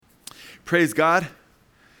Praise God.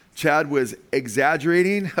 Chad was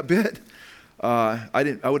exaggerating a bit. I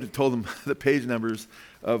would have told him the page numbers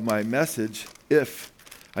of my message if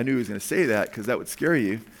I knew he was going to say that, because that would scare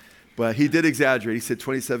you. But he did exaggerate. He said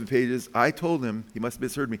 27 pages. I told him, he must have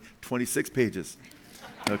misheard me, 26 pages.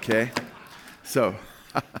 Okay? So,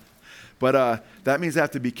 but that means I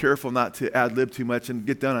have to be careful not to ad-lib too much and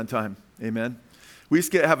get done on time. Amen? We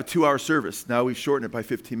used to have a 2-hour service. Now we've shortened it by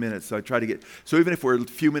 15 minutes. So I try to get, so even if we're a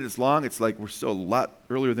few minutes long, it's like we're still a lot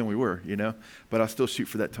earlier than we were, you know? But I'll still shoot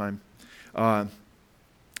for that time.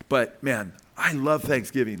 But man, I love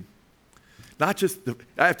Thanksgiving. Not just,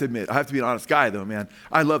 I have to admit, I have to be an honest guy though, man.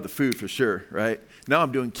 I love the food for sure, right? Now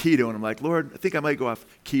I'm doing keto and I'm like, Lord, I think I might go off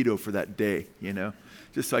keto for that day, you know?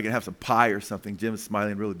 Just so I can have some pie or something. Jim's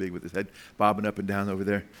smiling really big with his head bobbing up and down over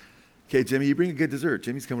there. Okay, Jimmy, you bring a good dessert.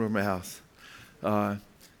 Jimmy's coming over to my house.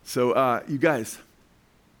 You guys,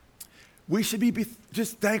 we should be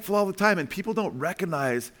just thankful all the time. And people don't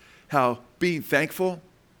recognize how being thankful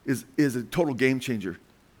is a total game changer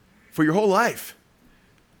for your whole life.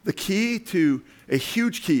 The key to, a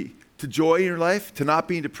huge key to joy in your life, to not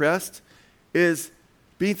being depressed, is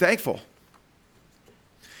being thankful.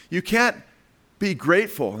 You can't be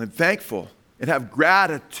grateful and thankful and have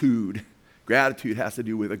gratitude. Gratitude has to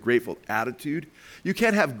do with a grateful attitude. You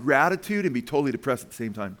can't have gratitude and be totally depressed at the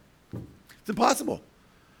same time. It's impossible.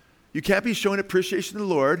 You can't be showing appreciation to the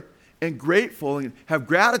Lord and grateful and have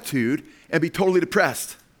gratitude and be totally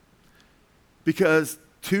depressed. Because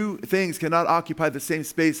two things cannot occupy the same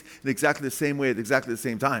space in exactly the same way at exactly the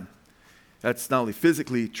same time. That's not only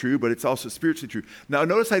physically true, but it's also spiritually true. Now,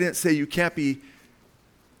 notice I didn't say you can't be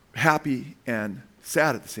happy and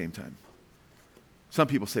sad at the same time. Some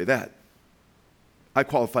people say that. I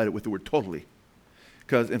qualified it with the word totally.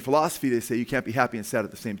 Because in philosophy, they say you can't be happy and sad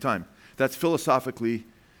at the same time. That's philosophically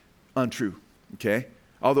untrue, okay?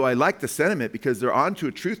 Although I like the sentiment because they're onto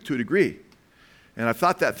a truth to a degree. And I've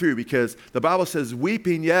thought that through because the Bible says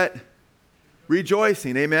weeping yet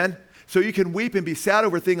rejoicing, amen? So you can weep and be sad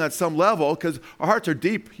over a thing on some level because our hearts are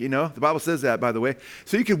deep, you know? The Bible says that, by the way.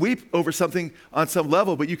 So you can weep over something on some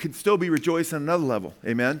level, but you can still be rejoicing on another level,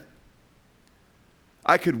 amen?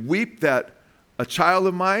 I could weep that a child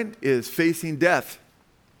of mine is facing death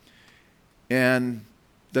and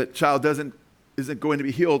that child isn't going to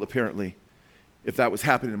be healed, apparently, if that was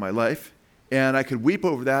happening in my life. And I could weep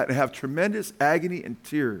over that and have tremendous agony and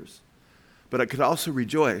tears. But I could also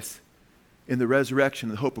rejoice in the resurrection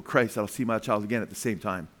and the hope of Christ that I'll see my child again at the same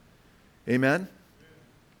time. Amen?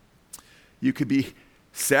 You could be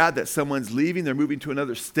sad that someone's leaving, they're moving to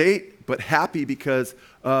another state, but happy because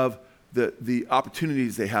of the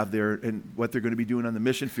opportunities they have there and what they're going to be doing on the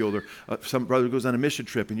mission field. Or some brother goes on a mission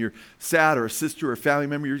trip and you're sad, or a sister or a family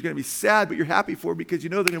member, you're going to be sad, but you're happy for because you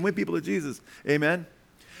know they're going to win people to Jesus. Amen?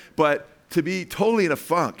 But to be totally in a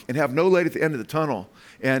funk and have no light at the end of the tunnel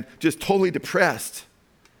and just totally depressed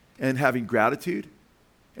and having gratitude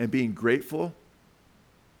and being grateful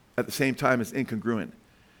at the same time is incongruent.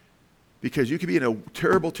 Because you could be in a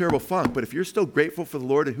terrible, terrible funk, but if you're still grateful for the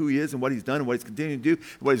Lord and who He is and what He's done and what He's continuing to do,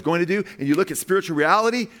 and what He's going to do, and you look at spiritual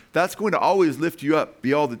reality, that's going to always lift you up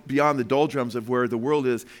beyond the doldrums of where the world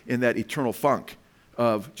is in that eternal funk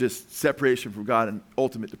of just separation from God and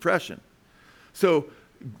ultimate depression. So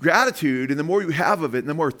gratitude, and the more you have of it, and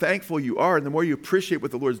the more thankful you are, and the more you appreciate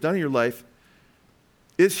what the Lord's done in your life,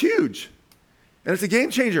 is huge. And it's a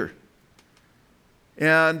game changer.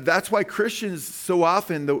 And that's why Christians so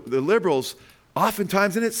often, the liberals,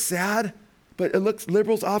 oftentimes, and it's sad, but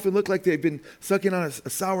liberals often look like they've been sucking on a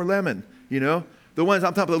sour lemon, you know? The ones,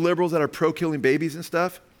 I'm talking about the liberals that are pro-killing babies and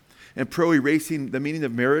stuff, and pro-erasing the meaning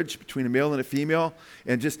of marriage between a male and a female,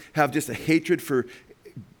 and just have a hatred for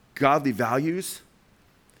godly values.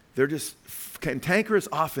 They're just cantankerous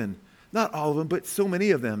often. Not all of them, but so many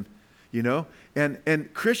of them, you know?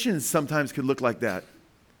 And Christians sometimes could look like that.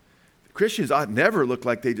 Christians ought never look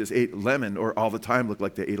like they just ate lemon, or all the time look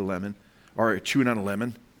like they ate a lemon or chewing on a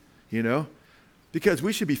lemon, you know? Because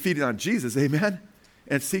we should be feeding on Jesus, amen?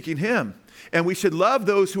 And seeking Him. And we should love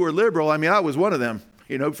those who are liberal. I mean, I was one of them,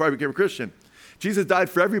 you know, before I became a Christian. Jesus died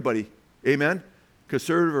for everybody, amen?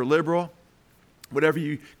 Conservative or liberal, whatever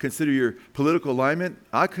you consider your political alignment,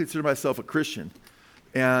 I consider myself a Christian.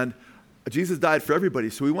 And Jesus died for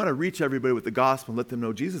everybody, so we want to reach everybody with the gospel and let them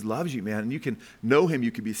know Jesus loves you, man, and you can know Him,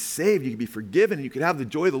 you can be saved, you can be forgiven, and you can have the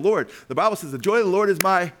joy of the Lord. The Bible says the joy of the Lord is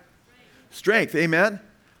my strength, amen?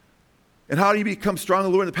 And how do you become strong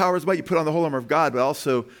in the Lord and the power of His might? You put on the whole armor of God, but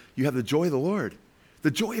also you have the joy of the Lord.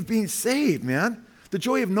 The joy of being saved, man. The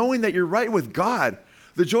joy of knowing that you're right with God.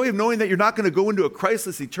 The joy of knowing that you're not going to go into a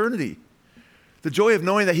Christless eternity. The joy of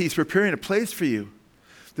knowing that He's preparing a place for you.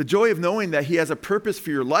 The joy of knowing that he has a purpose for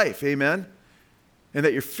your life, amen? And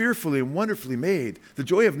that you're fearfully and wonderfully made. The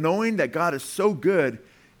joy of knowing that God is so good,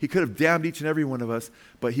 he could have damned each and every one of us,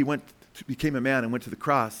 but he became a man and went to the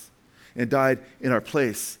cross and died in our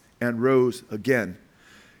place and rose again.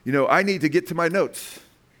 You know, I need to get to my notes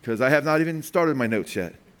because I have not even started my notes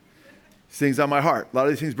yet. These things on my heart. A lot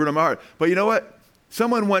of these things burn on my heart. But you know what?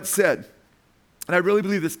 Someone once said, and I really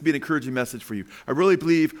believe this could be an encouraging message for you. I really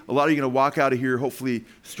believe a lot of you are going to walk out of here hopefully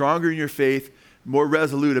stronger in your faith, more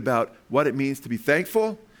resolute about what it means to be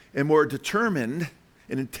thankful, and more determined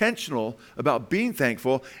and intentional about being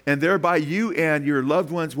thankful, and thereby you and your loved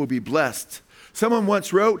ones will be blessed. Someone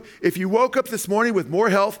once wrote, if you woke up this morning with more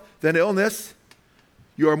health than illness,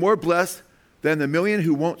 you are more blessed than the million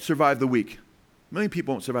who won't survive the week. A million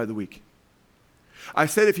people won't survive the week. I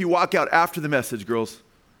said if you walk out after the message, girls,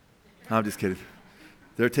 I'm just kidding.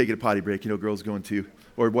 They're taking a potty break, you know, girls going to,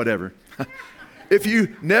 or whatever. If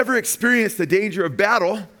you never experienced the danger of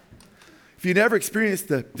battle,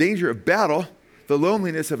 the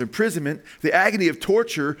loneliness of imprisonment, the agony of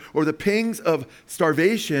torture, or the pangs of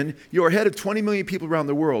starvation, you are ahead of 20 million people around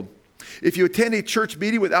the world. If you attend a church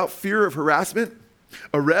meeting without fear of harassment,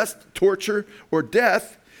 arrest, torture, or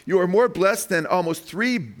death, you are more blessed than almost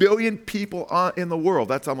 3 billion people in the world.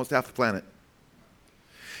 That's almost half the planet.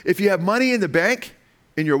 If you have money in the bank,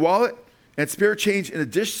 in your wallet, and spare change in a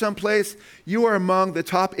dish someplace, you are among the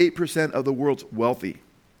top 8% of the world's wealthy.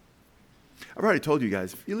 I've already told you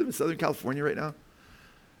guys, if you live in Southern California right now,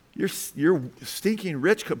 you're stinking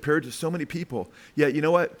rich compared to so many people. Yet, you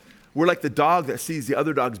know what? We're like the dog that sees the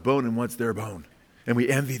other dog's bone and wants their bone. And we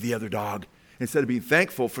envy the other dog instead of being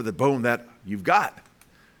thankful for the bone that you've got.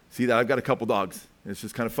 See that? I've got a couple dogs. And it's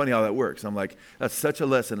just kind of funny how that works. I'm like, that's such a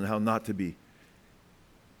lesson in how not to be.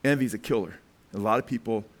 Envy's a killer. A lot of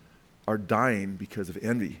people are dying because of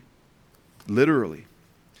envy, literally.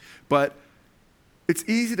 But it's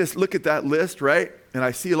easy to look at that list, right? And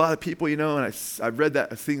I see a lot of people, you know, and I've read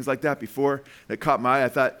things like that before that caught my eye. I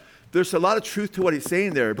thought, there's a lot of truth to what he's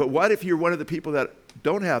saying there. But what if you're one of the people that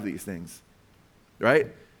don't have these things, right?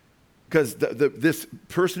 Because this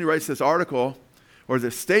person who writes this article or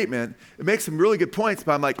this statement, it makes some really good points.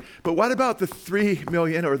 But I'm like, but what about the 3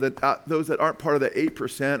 million or those that aren't part of that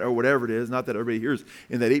 8% or whatever it is? Not that everybody here is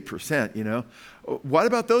in that 8%, you know. What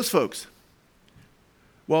about those folks?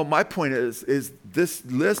 Well, my point is this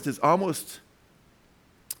list is almost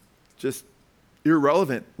just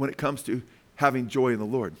irrelevant when it comes to having joy in the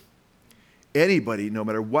Lord. Anybody, no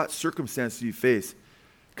matter what circumstances you face,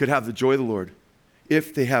 could have the joy of the Lord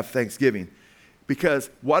if they have thanksgiving. Because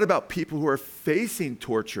what about people who are facing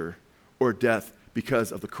torture or death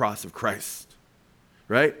because of the cross of Christ?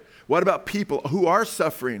 Right? What about people who are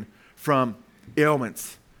suffering from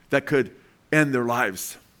ailments that could end their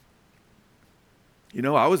lives? You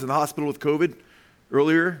know, I was in the hospital with COVID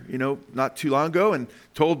earlier, you know, not too long ago, and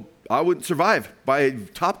told I wouldn't survive by a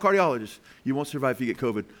top cardiologist. You won't survive if you get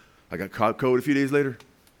COVID. I got COVID a few days later.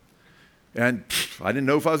 And I didn't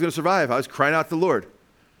know if I was going to survive. I was crying out to the Lord.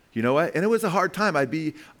 You know what? And it was a hard time. I'd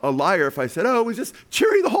be a liar if I said, it was just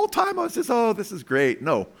cheery the whole time. I was just, this is great.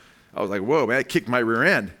 No. I was like, whoa, man, it kicked my rear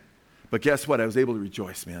end. But guess what? I was able to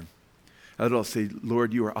rejoice, man. I was able to say,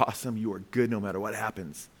 Lord, you are awesome. You are good no matter what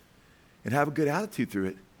happens. And have a good attitude through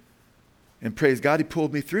it. And praise God, he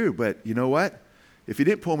pulled me through. But you know what? If he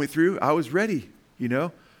didn't pull me through, I was ready, you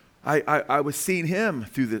know. I was seeing him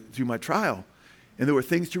through my trial. And there were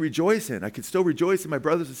things to rejoice in. I could still rejoice in my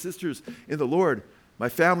brothers and sisters in the Lord, my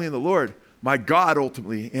family in the Lord, my God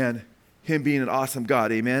ultimately, and him being an awesome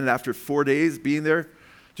God, amen. And after 4 days being there,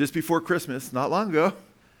 just before Christmas, not long ago,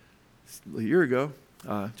 a year ago,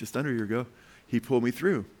 just under a year ago, he pulled me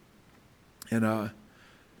through. And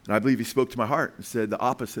I believe he spoke to my heart and said the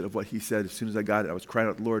opposite of what he said as soon as I got it. I was crying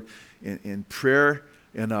out to the Lord in prayer,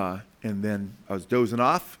 and then I was dozing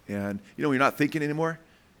off, and you know, when you're not thinking anymore,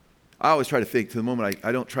 I always try to think to the moment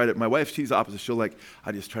I don't try to. My wife, she's the opposite. She'll I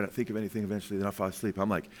just try not to think of anything eventually, then I'll fall asleep. I'm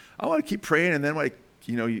like, I want to keep praying, and then when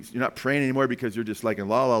you're not praying anymore because you're just like in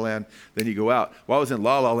la la land, then you go out. Well, I was in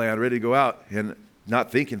la la land, ready to go out, and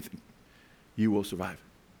not thinking, you will survive.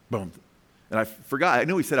 Boom. And I forgot. I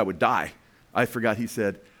knew he said I would die. I forgot he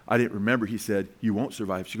said, I didn't remember he said, you won't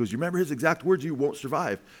survive. She goes, you remember his exact words, you won't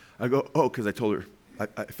survive. I go, because I told her,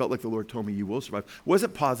 I felt like the Lord told me you will survive.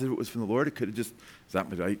 Wasn't positive it was from the Lord. It could have just,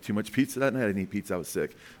 did I eat too much pizza that night? I didn't eat pizza, I was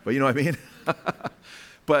sick. But you know what I mean?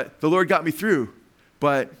 But the Lord got me through.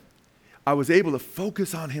 But I was able to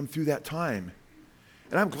focus on him through that time.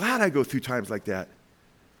 And I'm glad I go through times like that.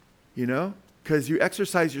 You know? Because you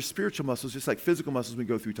exercise your spiritual muscles just like physical muscles when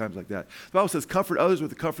you go through times like that. The Bible says, comfort others with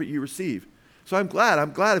the comfort you receive. So I'm glad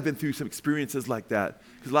I've been through some experiences like that,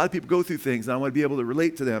 because a lot of people go through things, and I want to be able to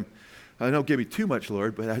relate to them. Don't give me too much,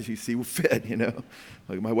 Lord, but as you see, we'll fit,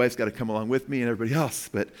 Like my wife's got to come along with me and everybody else.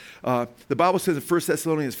 But the Bible says in 1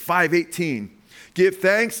 Thessalonians 5:18, give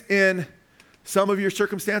thanks in some of your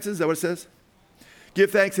circumstances. Is that what it says?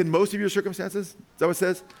 Give thanks in most of your circumstances. Is that what it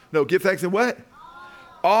says? No, give thanks in what?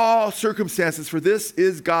 All circumstances, for this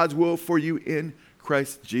is God's will for you in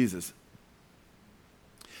Christ Jesus.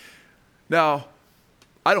 Now,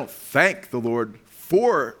 I don't thank the Lord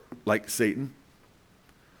for, like Satan,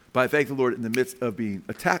 but I thank the Lord in the midst of being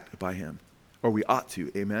attacked by him, or we ought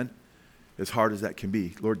to, amen? As hard as that can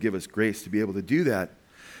be. Lord, give us grace to be able to do that.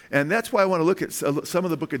 And that's why I want to look at some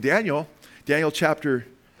of the book of Daniel, Daniel chapter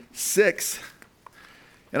 6.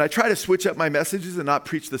 And I try to switch up my messages and not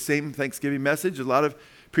preach the same Thanksgiving message. A lot of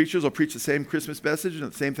preachers will preach the same Christmas message and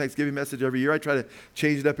the same Thanksgiving message every year. I try to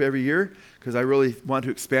change it up every year because I really want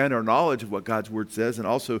to expand our knowledge of what God's word says and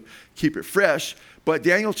also keep it fresh. But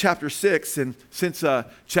Daniel chapter 6, and since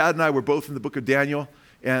Chad and I were both in the book of Daniel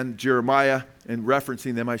and Jeremiah, and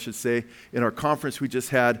referencing them, I should say, in our conference we just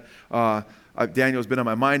had, Daniel's been on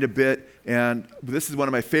my mind a bit, and this is one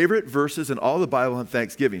of my favorite verses in all the Bible on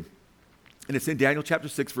Thanksgiving. And it's in Daniel chapter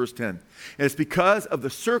 6, verse 10. And it's because of the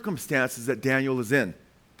circumstances that Daniel is in.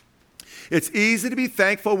 It's easy to be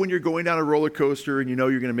thankful when you're going down a roller coaster and you know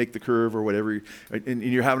you're going to make the curve or whatever, and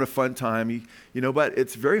you're having a fun time. But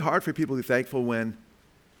it's very hard for people to be thankful when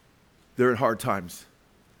they're in hard times.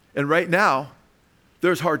 And right now,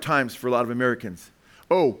 there's hard times for a lot of Americans.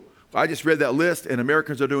 Oh, I just read that list, and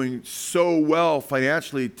Americans are doing so well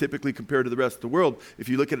financially, typically compared to the rest of the world. If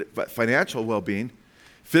you look at it, financial well-being,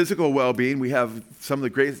 physical well-being, we have some of the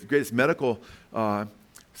greatest medical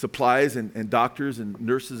supplies and doctors and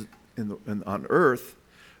nurses on earth.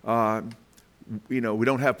 We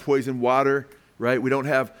don't have poison water, right? We don't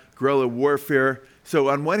have guerrilla warfare. So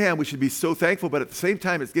on one hand, we should be so thankful, but at the same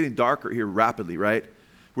time, it's getting darker here rapidly, right?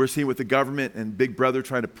 We're seeing with the government and Big Brother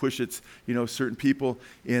trying to push its, certain people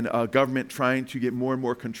in government trying to get more and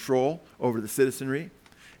more control over the citizenry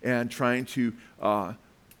and trying to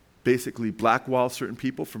basically blackwall certain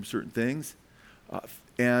people from certain things.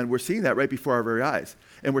 And we're seeing that right before our very eyes.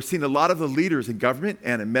 And we're seeing a lot of the leaders in government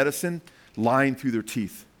and in medicine lying through their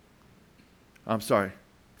teeth. I'm sorry,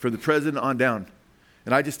 from the president on down.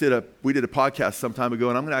 And we did a podcast some time ago,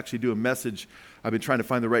 and I'm going to actually do a message. I've been trying to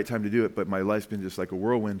find the right time to do it, but my life's been just like a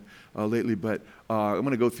whirlwind lately. But I'm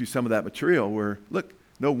going to go through some of that material where, look,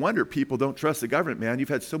 no wonder people don't trust the government, man. You've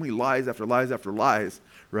had so many lies after lies after lies,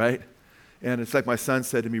 right? And it's like my son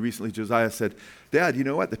said to me recently, Josiah said, Dad, you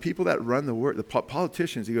know what? The people that run the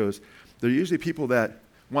politicians, he goes, they're usually people that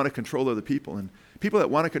want to control other people. And people that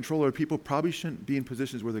want to control other people probably shouldn't be in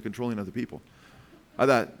positions where they're controlling other people. I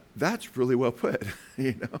thought, that's really well put,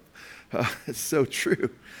 It's so true.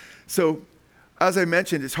 So, as I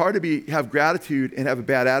mentioned, it's hard to have gratitude and have a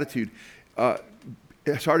bad attitude.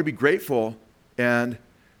 It's hard to be grateful. And,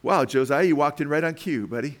 wow, Josiah, you walked in right on cue,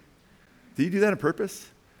 buddy. Did you do that on purpose?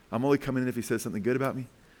 I'm only coming in if he says something good about me.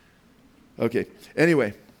 Okay.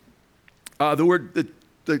 Anyway, the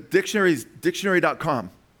dictionary is dictionary.com,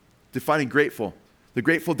 defining grateful. The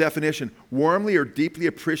grateful definition: warmly or deeply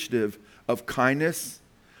appreciative of kindness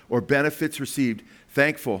or benefits received.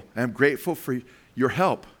 Thankful. I am grateful for your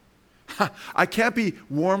help. I can't be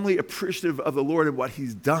warmly appreciative of the Lord and what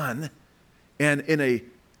he's done and in a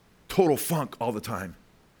total funk all the time.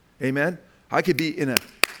 Amen? I could be in a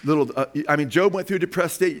little, Job went through a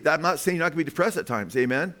depressed state. I'm not saying you're not going to be depressed at times,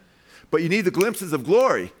 amen? But you need the glimpses of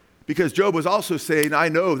glory, because Job was also saying, I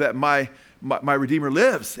know that my Redeemer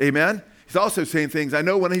lives, amen? He's also saying things, I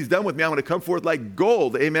know when he's done with me, I'm going to come forth like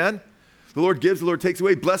gold, amen? The Lord gives, the Lord takes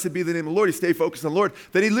away. Blessed be the name of the Lord. He stayed focused on the Lord.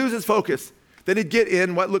 Then he loses focus. Then he'd get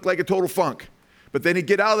in what looked like a total funk. But then he'd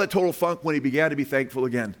get out of that total funk when he began to be thankful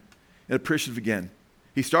again and appreciative again.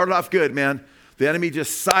 He started off good, man. The enemy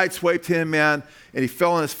just sideswiped him, man, and he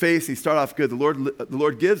fell on his face. He started off good. The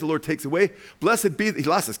Lord gives, the Lord takes away. Blessed be, he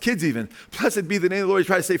lost his kids even. Blessed be the name of the Lord. He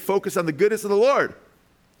tried to stay focused on the goodness of the Lord.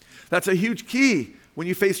 That's a huge key when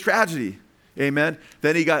you face tragedy. Amen.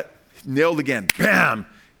 Then he got nailed again. Bam!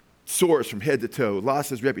 Sores from head to toe.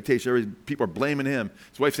 Lost his reputation. People are blaming him.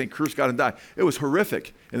 His wife saying, curse God and die. It was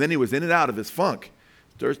horrific. And then he was in and out of his funk.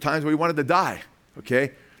 There's times where he wanted to die.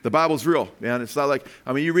 Okay? The Bible's real, man. It's not like,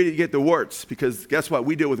 you read it, you get the warts, because guess what?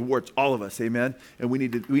 We deal with warts, all of us, amen? And we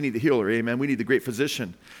need the healer, amen? We need the great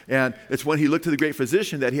physician. And it's when he looked to the great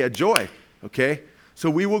physician that he had joy, okay? So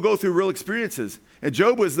we will go through real experiences. And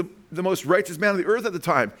Job was the most righteous man on the earth at the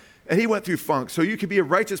time, and he went through funk. So you can be a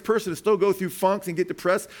righteous person and still go through funks and get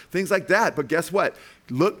depressed, things like that. But guess what?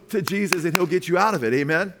 Look to Jesus and he'll get you out of it,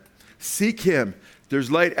 amen? Seek him. There's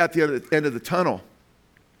light at the end of the tunnel.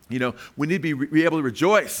 You know, we need to be able to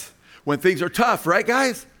rejoice when things are tough, right,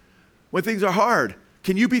 guys? When things are hard.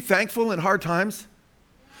 Can you be thankful in hard times?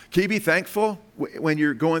 Can you be thankful when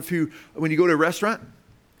you go to a restaurant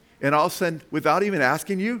and all of a sudden, without even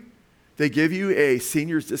asking you, they give you a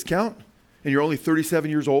senior's discount and you're only 37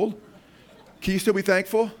 years old? Can you still be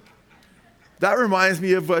thankful? That reminds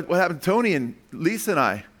me of what happened to Tony and Lisa and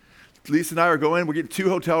I. Lisa and I are going, we're getting 2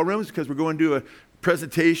 hotel rooms because we're going to do a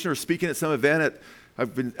presentation or speaking at some event.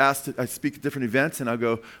 I've been asked I speak at different events, and I'll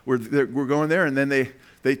go, we're going there, and then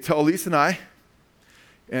they tell Lisa and I,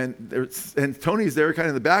 and Tony's there kind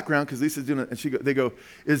of in the background because Lisa's doing it, and they go,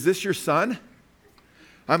 is this your son?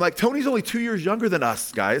 I'm like, Tony's only 2 years younger than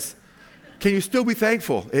us, guys. Can you still be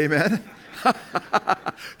thankful? Amen?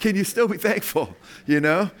 Can you still be thankful? You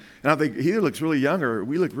know? And I'm thinking, he looks really young, or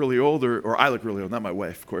we look really old, or I look really old. Not my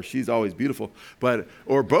wife, of course. She's always beautiful.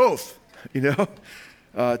 Or both, you know?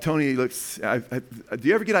 Tony looks, do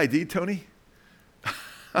you ever get ID'd, Tony?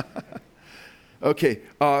 Okay.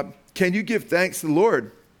 Can you give thanks to the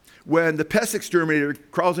Lord when the pest exterminator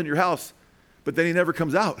crawls in your house, but then he never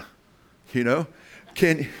comes out? You know?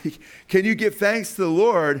 Can you give thanks to the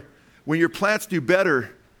Lord when your plants do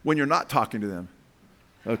better when you're not talking to them?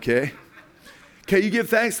 Okay? Can you give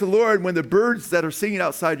thanks to the Lord when the birds that are singing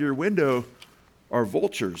outside your window are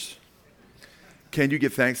vultures? Can you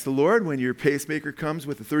give thanks to the Lord when your pacemaker comes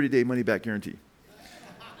with a 30-day money-back guarantee?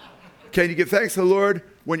 Can you give thanks to the Lord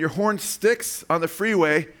when your horn sticks on the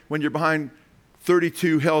freeway when you're behind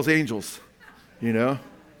 32 Hell's Angels? You know?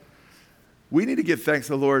 We need to give thanks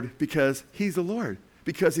to the Lord because he's the Lord,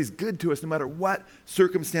 because he's good to us no matter what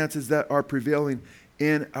circumstances that are prevailing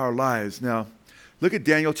in our lives. Now, look at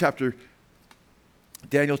Daniel chapter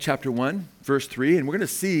 1, verse 3, and we're going to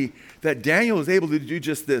see that Daniel is able to do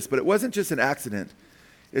just this, but it wasn't just an accident.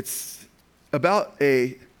 It's about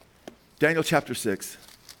Daniel chapter 6.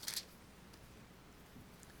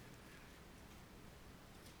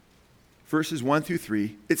 Verses 1 through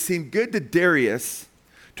 3. It seemed good to Darius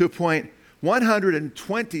to appoint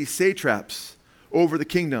 120 satraps over the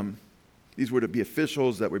kingdom. These were to be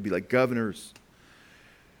officials that would be like governors,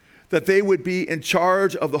 that they would be in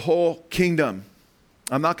charge of the whole kingdom.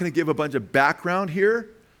 I'm not going to give a bunch of background here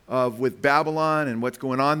with Babylon and what's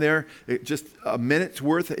going on there. Just a minute's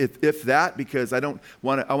worth, if that, because I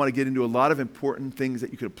want to get into a lot of important things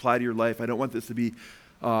that you could apply to your life. I don't want this to be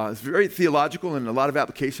it's very theological and a lot of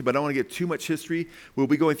application, but I don't want to get too much history. We'll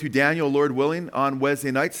be going through Daniel, Lord willing, on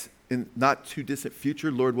Wednesday nights in not too distant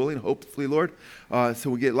future, Lord willing, hopefully, Lord.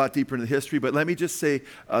 So we'll get a lot deeper into the history. But let me just say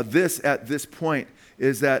this at this point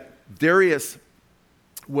is that Darius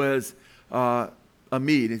was a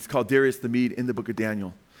Mede. It's called Darius the Mede in the book of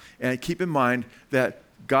Daniel. And keep in mind that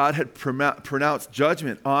God had pronounced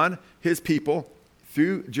judgment on his people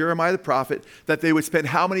through Jeremiah the prophet that they would spend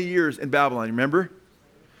how many years in Babylon? You remember?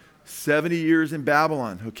 70 years in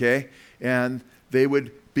Babylon, okay? And they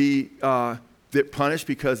would be punished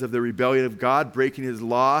because of the rebellion of God, breaking his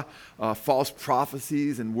law, false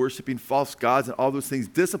prophecies, and worshiping false gods, and all those things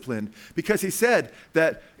disciplined. Because he said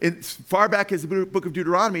that far back as the book of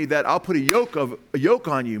Deuteronomy, that I'll put a yoke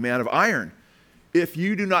on you, man, of iron, if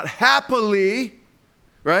you do not happily,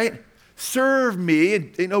 right, serve me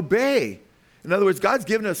and obey. In other words, God's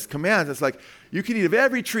given us commands. It's like, you can eat of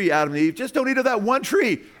every tree, Adam and Eve, just don't eat of that one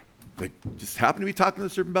tree. They just happen to be talking to the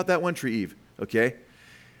serpent about that one tree, Eve, okay?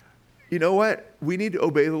 You know what? We need to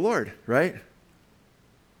obey the Lord, right?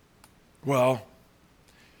 Well,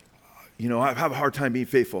 I have a hard time being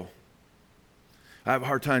faithful. I have a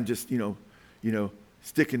hard time just,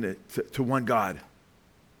 sticking to one God.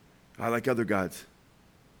 I like other gods.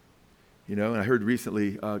 And I heard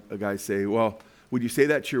recently a guy say, well, would you say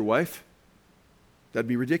that to your wife? That'd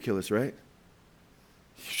be ridiculous, right?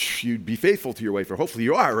 You'd be faithful to your wife, or hopefully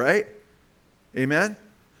you are, right? Amen?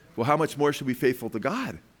 Well, how much more should we be faithful to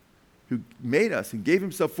God, who made us and gave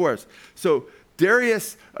himself for us? So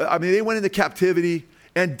Darius, they went into captivity,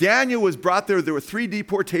 and Daniel was brought there. There were 3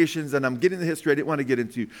 deportations, and I'm getting the history I didn't want to get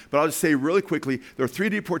into, but I'll just say really quickly, there were 3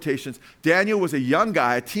 deportations. Daniel was a young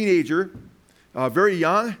guy, a teenager, very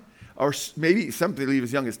young, or maybe some believe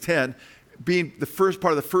as young as 10, being the first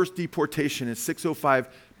part of the first deportation in 605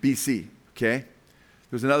 BC, okay?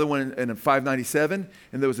 There was another one in 597,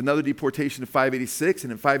 and there was another deportation in 586,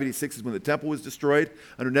 and in 586 is when the temple was destroyed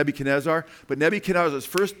under Nebuchadnezzar. But Nebuchadnezzar's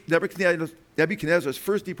first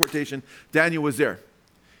deportation, Daniel was there.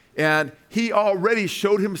 And he already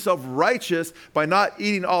showed himself righteous by not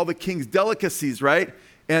eating all the king's delicacies, right?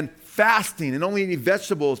 and fasting and only eating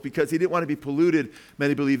vegetables because he didn't want to be polluted.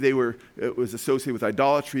 Many believe it was associated with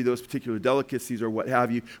idolatry, those particular delicacies or what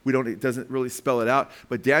have you. It doesn't really spell it out.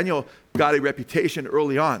 But Daniel got a reputation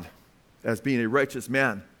early on as being a righteous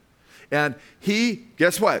man. And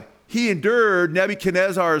guess what? He endured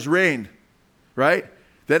Nebuchadnezzar's reign, right?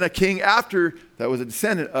 Then a king after, that was a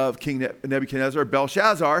descendant of King Nebuchadnezzar,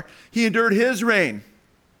 Belshazzar, he endured his reign,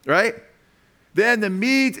 right? Then the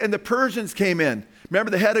Medes and the Persians came in. Remember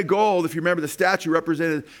the head of gold, if you remember the statue,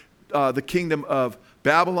 represented the kingdom of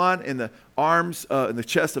Babylon, and the arms and the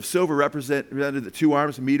chest of silver represented the two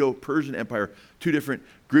arms, the Medo-Persian Empire, two different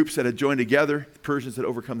groups that had joined together. The Persians had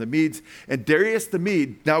overcome the Medes. And Darius the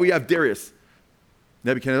Mede, now we have Darius.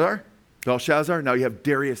 Nebuchadnezzar, Belshazzar, now you have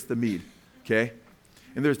Darius the Mede, okay?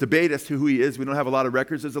 And there's debate as to who he is. We don't have a lot of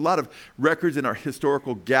records. There's a lot of records in our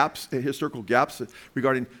historical gaps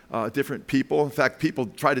regarding different people. In fact, people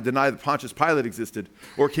try to deny that Pontius Pilate existed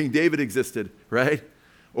or King David existed, right?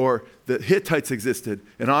 Or the Hittites existed,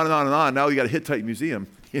 and on and on and on. Now we got a Hittite museum,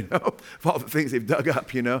 of all the things they've dug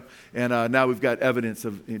up, And now we've got evidence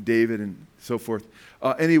of David and so forth.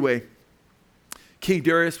 Anyway, King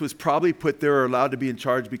Darius was probably put there or allowed to be in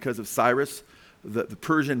charge because of Cyrus,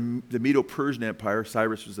 the Medo-Persian Empire.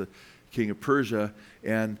 Cyrus was the king of Persia,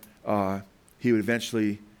 and he would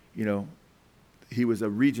eventually, he was a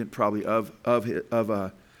regent probably of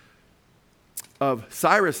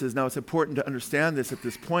Cyrus's. Now it's important to understand this at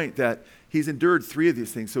this point that he's endured 3 of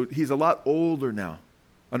these things, so he's a lot older now.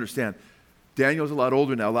 Understand, Daniel's a lot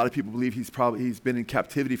older now. A lot of people believe he's been in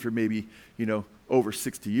captivity for maybe over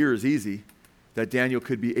 60 years, easy. That Daniel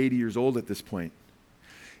could be 80 years old at this point.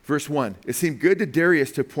 Verse 1, it seemed good to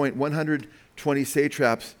Darius to appoint 120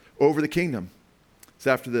 satraps over the kingdom. It's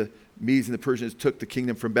after the Medes and the Persians took the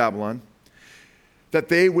kingdom from Babylon. That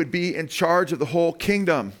they would be in charge of the whole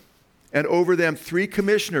kingdom. And over them 3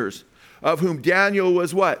 commissioners, of whom Daniel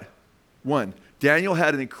was what? 1. Daniel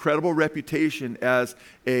had an incredible reputation as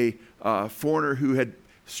a foreigner who had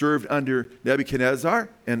served under Nebuchadnezzar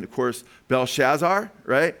and, of course, Belshazzar,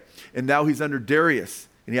 right? And now he's under Darius.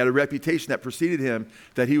 And he had a reputation that preceded him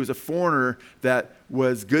that he was a foreigner that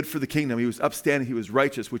was good for the kingdom. He was upstanding. He was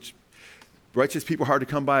righteous, which righteous people are hard to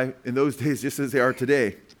come by in those days just as they are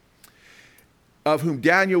today. Of whom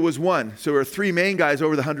Daniel was 1. So there are 3 main guys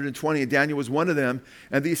over the 120, and Daniel was one of them.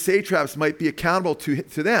 And these satraps might be accountable to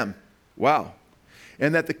them. Wow.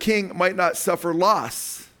 And that the king might not suffer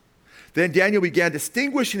loss. Then Daniel began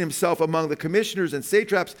distinguishing himself among the commissioners and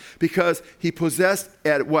satraps because he possessed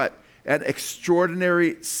an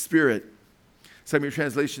extraordinary spirit. Some of your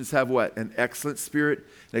translations have what? An excellent spirit,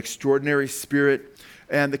 an extraordinary spirit.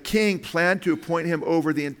 And the king planned to appoint him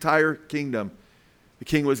over the entire kingdom. The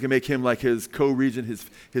king was going to make him like his co-regent,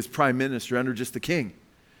 his prime minister under just the king.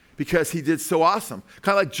 Because he did so awesome.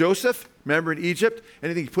 Kind of like Joseph, remember in Egypt?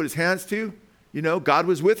 Anything he put his hands to, God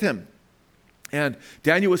was with him. And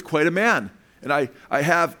Daniel was quite a man. And I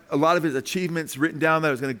have a lot of his achievements written down that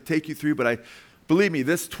I was going to take you through, but believe me,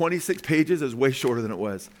 this 26 pages is way shorter than it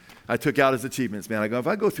was. I took out his achievements, man. If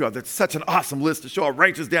I go through it, that's such an awesome list to show how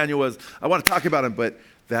righteous Daniel was. I want to talk about him, but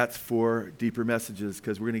that's for deeper messages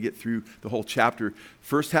because we're going to get through the whole chapter.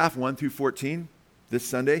 First half, 1 through 14, this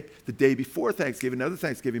Sunday. The day before Thanksgiving, another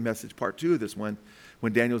Thanksgiving message, part 2 of this one,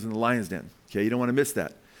 when Daniel's in the lion's den. Okay, you don't want to miss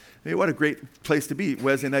that. Hey, what a great place to be,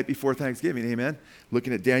 Wednesday night before Thanksgiving, amen?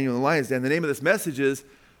 Looking at Daniel in the lion's den. The name of this message is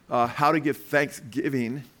how to give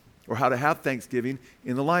thanksgiving or how to have Thanksgiving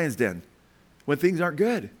in the lion's den when things aren't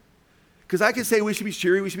good. Because I can say we should be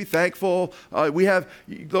cheery, we should be thankful. The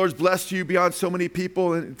Lord's blessed you beyond so many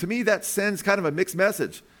people. And to me, that sends kind of a mixed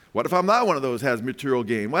message. What if I'm not one of those who has material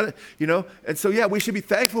gain? And so, yeah, we should be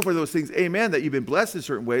thankful for those things, amen, that you've been blessed in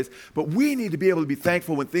certain ways. But we need to be able to be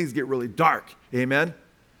thankful when things get really dark, amen?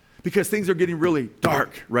 Because things are getting really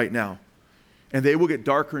dark right now. And they will get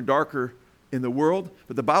darker and darker in the world.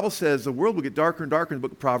 But the Bible says the world will get darker and darker in the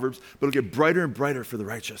book of Proverbs, but it'll get brighter and brighter for the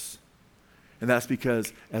righteous. And that's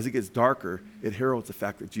because as it gets darker, it heralds the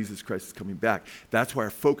fact that Jesus Christ is coming back. That's why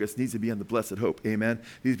our focus needs to be on the blessed hope. Amen?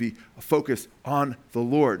 It needs to be a focus on the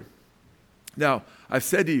Lord. Now, I've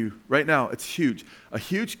said to you right now, it's huge. A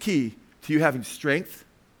huge key to you having strength,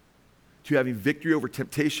 to having victory over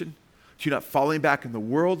temptation, to you not falling back in the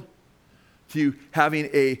world, to you having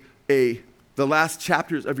the last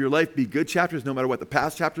chapters of your life be good chapters, no matter what the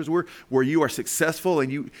past chapters were, where you are successful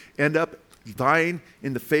and you end up dying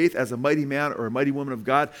in the faith as a mighty man or a mighty woman of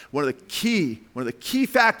God. One of the key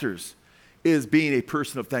factors is being a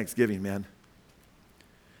person of thanksgiving, man.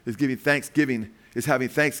 Is having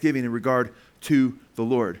thanksgiving in regard to the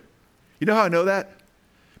Lord. You know how I know that?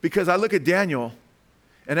 Because I look at Daniel,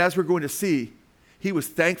 and as we're going to see, He was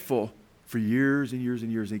thankful for years and years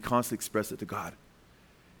and years, and he constantly expressed it to God.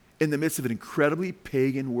 In the midst of an incredibly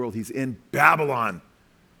pagan world, he's in Babylon.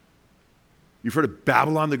 You've heard of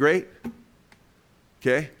Babylon the Great?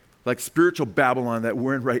 Okay? Like spiritual Babylon that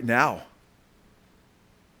we're in right now.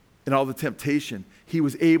 And all the temptation. He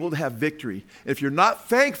was able to have victory. If you're not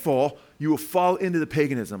thankful, you will fall into the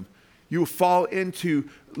paganism. You will fall into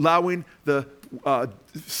allowing the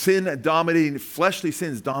sin-dominating, fleshly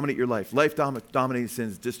sins dominate your life. Life-dominating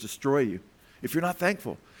sins just destroy you if you're not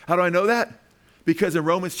thankful. How do I know that? Because in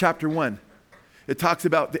Romans chapter 1, it talks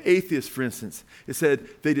about the atheists, for instance. It said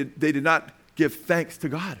they did not give thanks to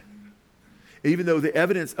God. Even though the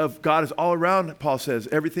evidence of God is all around, Paul says,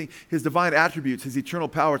 everything, his divine attributes, his eternal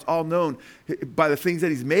power, it's all known by the things that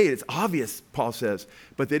he's made. It's obvious, Paul says.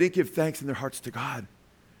 But they didn't give thanks in their hearts to God.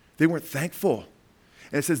 They weren't thankful.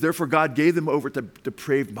 And it says, therefore God gave them over to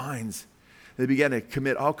depraved minds. They began to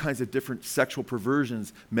commit all kinds of different sexual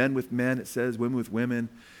perversions. Men with men, it says, women with women.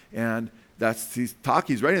 And he's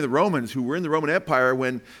writing to the Romans who were in the Roman Empire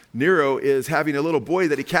when Nero is having a little boy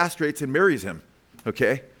that he castrates and marries him.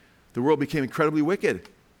 Okay? The world became incredibly wicked.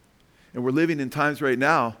 And we're living in times right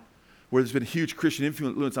now where there's been a huge Christian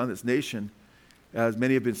influence on this nation, as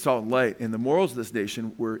many have been salt and light. And the morals of this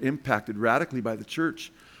nation were impacted radically by the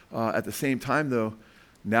church. At the same time, though,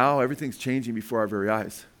 now everything's changing before our very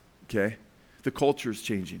eyes. Okay? The culture is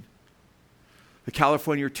changing. The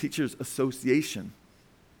California Teachers Association,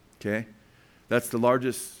 okay? That's the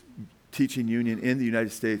largest teaching union in the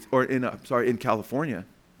United States, or in California.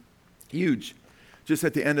 Huge. Just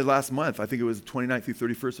at the end of last month, I think it was the 29th through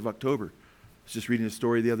 31st of October. I was just reading a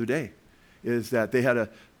story the other day, is that they had a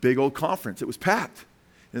big old conference. It was packed.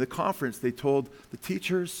 In the conference, they told the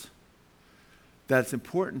teachers that it's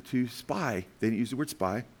important to spy. They didn't use the word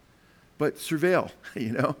spy, but surveil,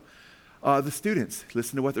 the students.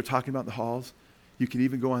 Listen to what they're talking about in the halls. You can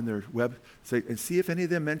even go on their website and see if any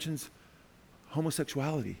of them mentions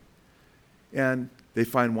homosexuality. And they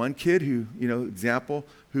find one kid who, example,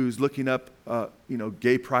 who's looking up,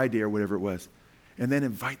 Gay Pride Day or whatever it was, and then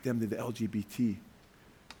invite them to the LGBT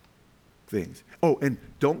things. Oh, and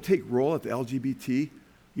don't take role at the LGBT,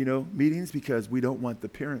 meetings, because we don't want the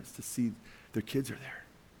parents to see their kids are there.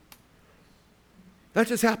 That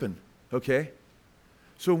just happened, okay?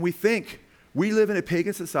 So when we think we live in a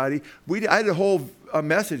pagan society, I did a whole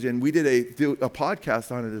message, and we did a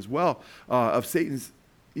podcast on it as well, of Satan's,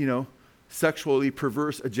 sexually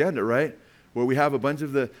perverse agenda, right? Where we have a bunch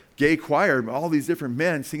of the gay choir, all these different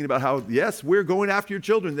men singing about how, yes, we're going after your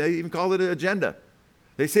children. They even call it an agenda.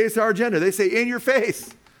 They say it's our agenda. They say, in your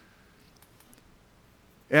face.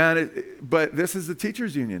 But this is the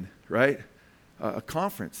teachers union, right? A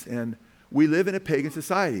conference. And we live in a pagan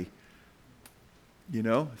society.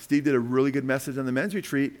 Steve did a really good message on the men's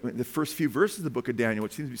retreat, the first few verses of the book of Daniel,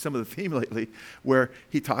 which seems to be some of the theme lately, where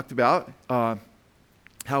he talked about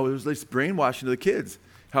how it was this brainwashing of the kids,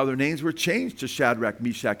 how their names were changed to Shadrach,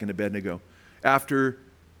 Meshach, and Abednego after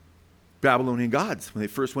Babylonian gods, when they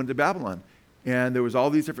first went to Babylon. And there was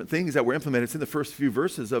all these different things that were implemented. It's in the first few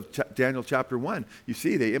verses of Daniel chapter 1. You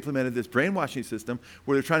see, they implemented this brainwashing system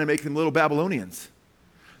where they're trying to make them little Babylonians.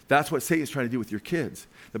 That's what Satan's trying to do with your kids.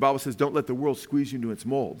 The Bible says, don't let the world squeeze you into its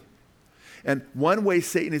mold. And one way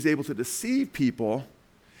Satan is able to deceive people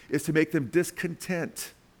is to make them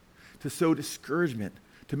discontent, to sow discouragement,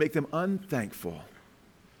 to make them unthankful.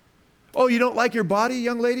 Oh, you don't like your body,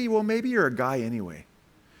 young lady? Well, maybe you're a guy anyway.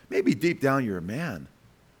 Maybe deep down you're a man.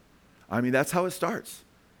 That's how it starts.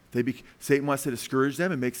 Satan wants to discourage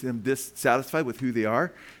them and makes them dissatisfied with who they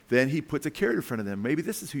are. Then he puts a carrot in front of them. Maybe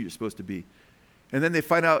this is who you're supposed to be. And then they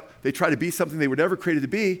find out they try to be something they were never created to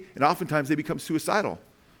be, and oftentimes they become suicidal.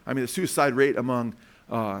 The suicide rate among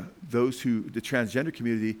the transgender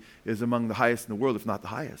community is among the highest in the world, if not the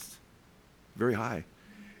highest. Very high.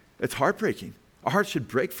 It's heartbreaking. Our hearts should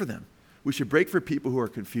break for them. We should break for people who are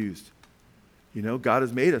confused. God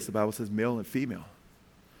has made us, the Bible says, male and female.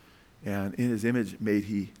 And in his image made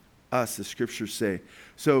he us, the scriptures say.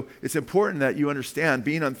 So it's important that you understand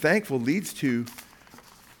being unthankful leads to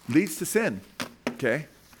sin. Okay?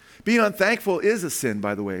 Being unthankful is a sin,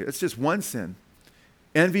 by the way. It's just one sin.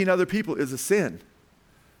 Envying other people is a sin.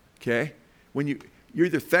 Okay? When you're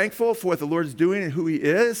either thankful for what the Lord's doing and who he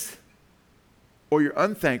is, or you're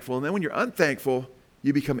unthankful. And then when you're unthankful,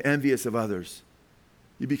 you become envious of others.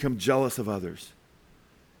 You become jealous of others.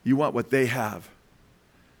 You want what they have.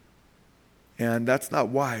 And that's not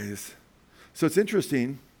wise. So it's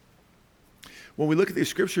interesting. When we look at these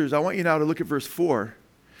scriptures, I want you now to look at verse 4.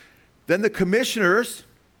 Then the commissioners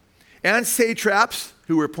and satraps,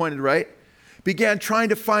 who were appointed, right, began trying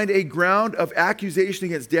to find a ground of accusation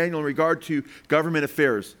against Daniel in regard to government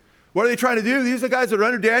affairs. What are they trying to do? These are the guys that are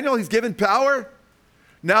under Daniel. He's given power.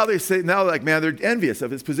 Now they're like, man, they're envious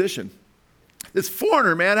of his position. This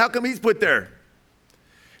foreigner, man, how come he's put there?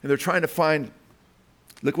 And they're trying to find,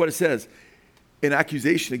 look what it says, an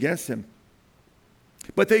accusation against him.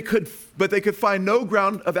 But they could find no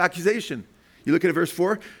ground of accusation. You look at verse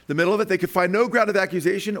 4, the middle of it, they could find no ground of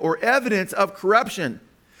accusation or evidence of corruption,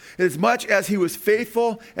 as much as he was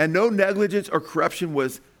faithful and no negligence or corruption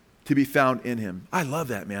was to be found in him. I love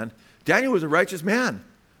that, man. Daniel was a righteous man,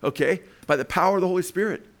 okay, by the power of the Holy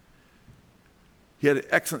Spirit. He had an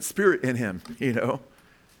excellent spirit in him,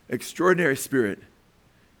 extraordinary spirit.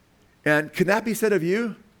 And can that be said of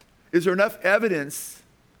you? Is there enough evidence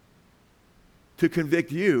to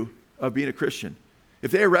convict you of being a Christian?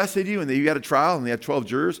 If they arrested you and you had a trial and they had 12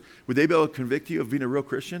 jurors, would they be able to convict you of being a real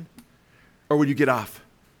Christian? Or would you get off?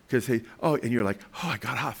 Because and you're like, I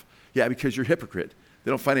got off. Yeah, because you're a hypocrite. They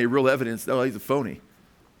don't find any real evidence. No, he's a phony.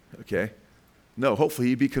 Okay? No, hopefully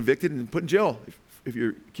you'd be convicted and put in jail if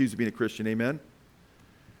you're accused of being a Christian. Amen?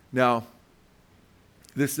 Now,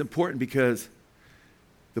 this is important because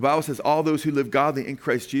the Bible says all those who live godly in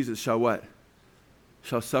Christ Jesus shall what?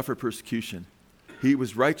 Shall suffer persecution. He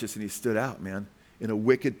was righteous and he stood out, man, in a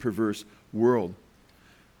wicked, perverse world.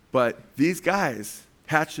 But these guys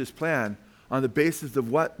hatched this plan on the basis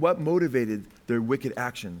of what motivated their wicked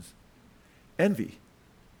actions? Envy.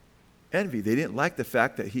 Envy. They didn't like the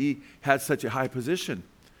fact that he had such a high position,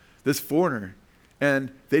 this foreigner.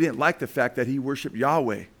 And they didn't like the fact that he worshiped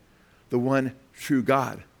Yahweh, the one true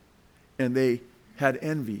God. And they had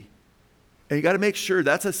envy. And you got to make sure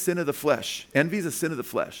that's a sin of the flesh. Envy is a sin of the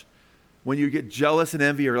flesh. When you get jealous and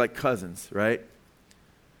envy are like cousins, right?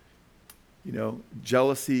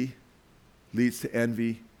 Jealousy leads to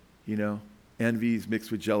envy. Envy is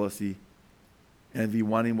mixed with jealousy. Envy,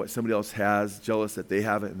 wanting what somebody else has, jealous that they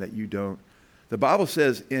have it and that you don't. The Bible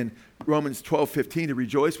says in Romans 12:15 to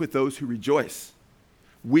rejoice with those who rejoice.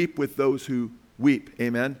 Weep with those who weep.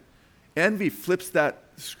 Amen? Envy flips that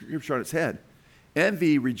scripture on its head.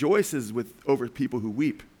 Envy rejoices over people who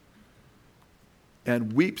weep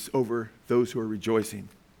and weeps over those who are rejoicing.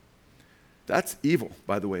 That's evil,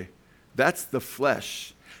 by the way. That's the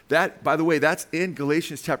flesh. That, by the way, that's in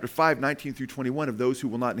Galatians chapter 5, 19 through 21 of those who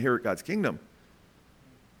will not inherit God's kingdom.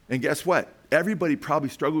 And guess what? Everybody probably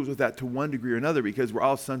struggles with that to one degree or another because we're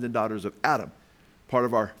all sons and daughters of Adam, part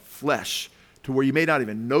of our flesh, to where you may not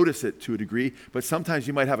even notice it to a degree, but sometimes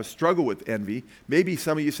you might have a struggle with envy. Maybe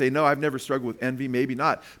some of you say, no, I've never struggled with envy, maybe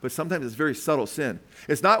not, but sometimes it's a very subtle sin.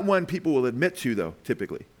 It's not one people will admit to, though,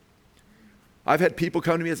 typically. I've had people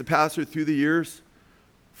come to me as a pastor through the years,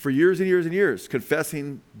 for years and years and years,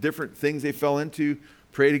 confessing different things they fell into,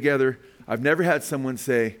 pray together. I've never had someone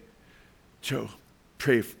say, Joe,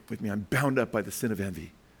 pray with me. I'm bound up by the sin of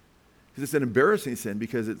envy. Because it's an embarrassing sin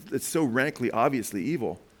because it's so rankly, obviously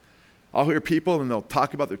evil. I'll hear people and they'll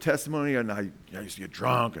talk about their testimony and I used to get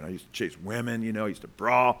drunk and I used to chase women, I used to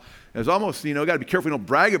brawl. And it's almost, got to be careful you don't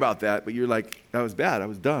brag about that, but you're like, that was bad. I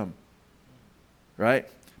was dumb. Right?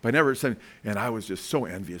 But I never said, and I was just so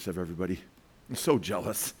envious of everybody. I'm so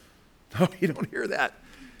jealous. No, you don't hear that.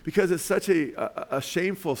 Because it's such a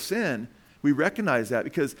shameful sin, we recognize that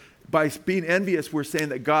because by being envious, we're saying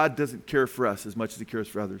that God doesn't care for us as much as he cares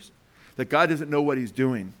for others. That God doesn't know what he's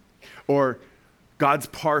doing. Or God's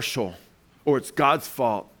partial. Or it's God's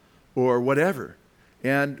fault. Or whatever.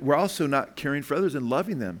 And we're also not caring for others and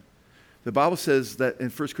loving them. The Bible says that in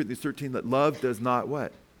 1 Corinthians 13 that love does not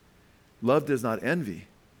what? Love does not envy.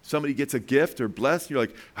 Somebody gets a gift or blessed, you're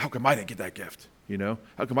like, how come I didn't get that gift?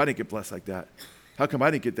 How come I didn't get blessed like that? How come I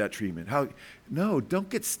didn't get that treatment? No, don't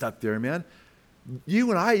get stuck there, man. You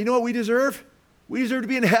and I, you know what we deserve? We deserve to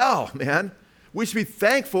be in hell, man. We should be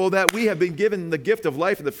thankful that we have been given the gift of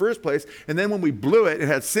life in the first place. And then when we blew it and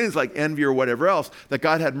had sins like envy or whatever else, that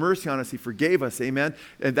God had mercy on us. He forgave us, amen.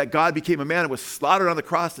 And that God became a man and was slaughtered on the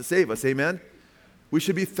cross to save us, amen. We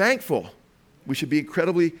should be thankful. We should be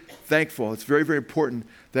incredibly thankful. It's very, very important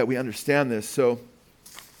that we understand this. So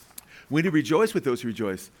we need to rejoice with those who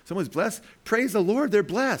rejoice. Someone's blessed. Praise the Lord. They're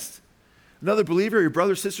blessed. Another believer, your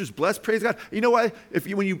brother or sister's blessed. Praise God. You know what?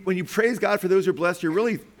 When you praise God for those who are blessed, you're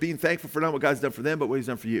really being thankful for not what God's done for them, but what he's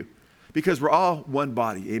done for you. Because we're all one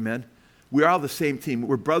body. Amen. We're all the same team.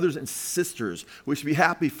 We're brothers and sisters. We should be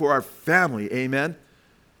happy for our family. Amen.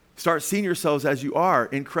 Start seeing yourselves as you are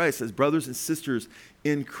in Christ, as brothers and sisters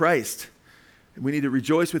in Christ. We need to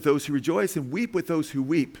rejoice with those who rejoice and weep with those who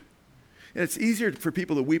weep. And it's easier for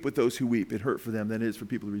people to weep with those who weep and hurt for them than it is for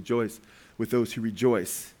people to rejoice with those who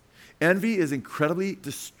rejoice. Envy is incredibly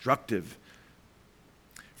destructive.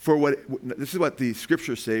 This is what the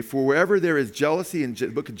scriptures say, for wherever there is jealousy, in the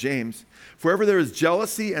book of James, wherever there is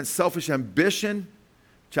jealousy and selfish ambition,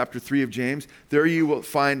 chapter 3 of James, there you will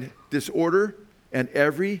find disorder and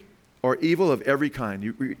evil of every kind.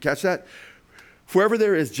 You catch that? Wherever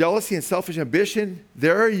there is jealousy and selfish ambition,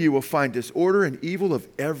 there you will find disorder and evil of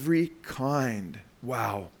every kind.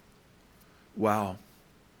 Wow. Wow.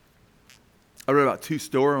 I read about two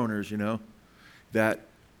store owners, that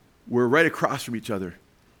were right across from each other.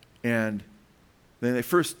 And then they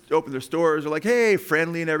first opened their stores, they're like, hey,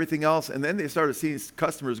 friendly and everything else. And then they started seeing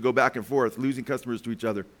customers go back and forth, losing customers to each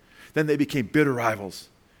other. Then they became bitter rivals.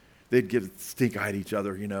 They'd give stink eye to each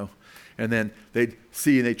other, And then they'd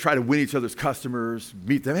see and they'd try to win each other's customers,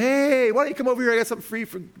 meet them. Hey, why don't you come over here? I got something free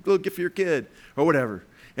for a little gift for your kid or whatever.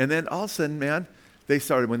 And then all of a sudden, man, they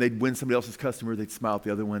started, when they'd win somebody else's customer, they'd smile at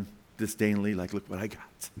the other one disdainfully, like, look what I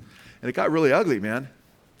got. And it got really ugly, man.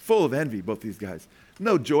 Full of envy, both these guys.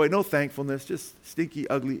 No joy, no thankfulness, just stinky,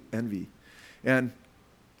 ugly envy. And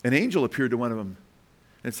an angel appeared to one of them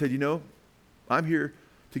and said, I'm here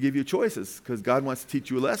to give you choices because God wants to teach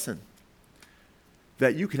you a lesson.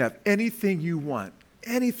 That you can have anything you want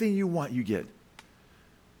you get.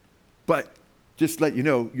 But just to let you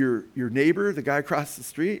know, your neighbor, the guy across the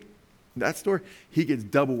street, in that store, he gets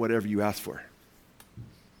double whatever you ask for.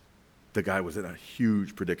 The guy was in a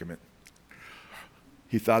huge predicament.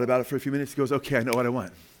 He thought about it for a few minutes. He goes, okay, I know what I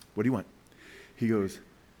want. What do you want? He goes,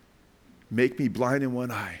 make me blind in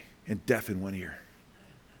one eye and deaf in one ear.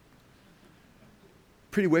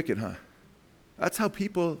 Pretty wicked, huh? That's how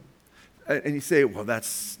people, and you say,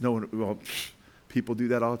 people do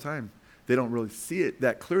that all the time. They don't really see it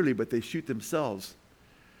that clearly, but they shoot themselves.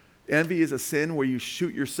 Envy is a sin where you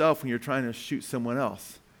shoot yourself when you're trying to shoot someone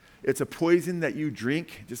else. It's a poison that you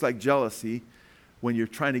drink, just like jealousy. When you're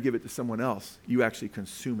trying to give it to someone else, you actually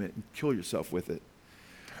consume it and kill yourself with it.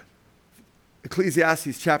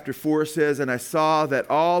 Ecclesiastes chapter 4 says, and I saw that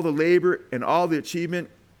all the labor and all the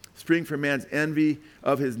achievement spring from man's envy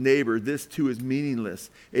of his neighbor. This too is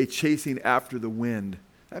meaningless, a chasing after the wind.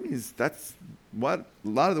 That means that's what a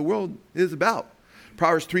lot of the world is about.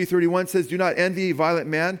 Proverbs 3:31 says, do not envy a violent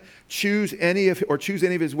man. Choose any of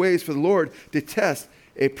his ways, for the Lord detests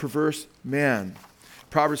a perverse man.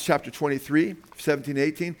 Proverbs chapter 23, 17 and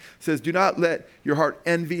 18 says, do not let your heart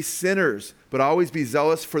envy sinners, but always be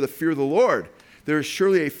zealous for the fear of the Lord. There is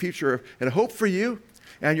surely a future and a hope for you,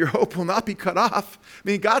 and your hope will not be cut off. I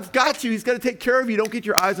mean, God's got you. He's going to take care of you. Don't get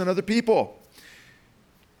your eyes on other people.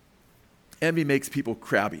 Envy makes people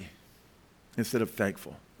crabby instead of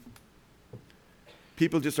thankful.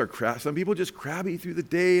 People just are some people just crabby through the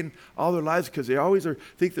day and all their lives because they always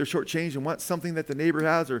think they're shortchanged and want something that the neighbor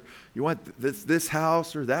has, or you want this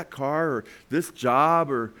house or that car or this job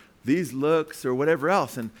or these looks or whatever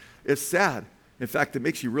else. And it's sad. In fact, it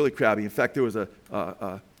makes you really crabby. In fact, there was a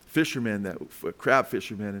crab fisherman,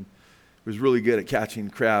 and was really good at catching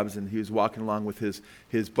crabs, and he was walking along with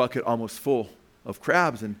his bucket almost full of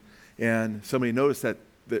crabs, and somebody noticed that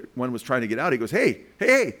one was trying to get out. He goes, hey,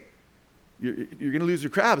 you're going to lose your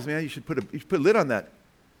crabs, man. You should put a lid on that.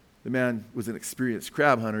 The man was an experienced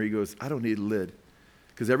crab hunter. He goes, I don't need a lid.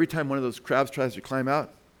 Because every time one of those crabs tries to climb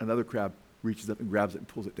out, another crab reaches up and grabs it and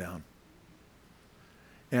pulls it down.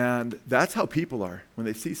 And that's how people are. When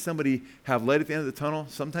they see somebody have light at the end of the tunnel,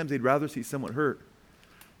 sometimes they'd rather see someone hurt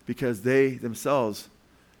because they themselves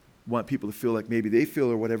want people to feel like maybe they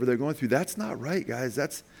feel or whatever they're going through. That's not right, guys.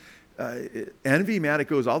 That's envy, man. It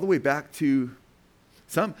goes all the way back to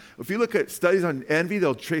if you look at studies on envy,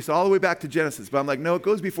 they'll trace all the way back to Genesis. But I'm like, no, it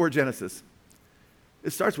goes before Genesis. It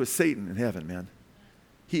starts with Satan in heaven, man.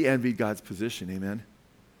 He envied God's position, amen.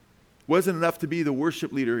 Wasn't enough to be the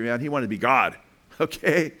worship leader, man. He wanted to be God,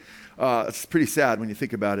 okay? It's pretty sad when you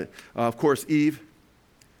think about it. Of course, Eve,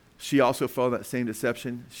 she also fell in that same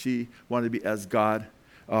deception. She wanted to be as God.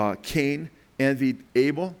 Cain envied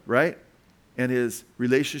Abel, right? And his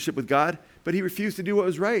relationship with God. But he refused to do what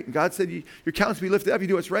was right. And God said, your countenance be lifted up, you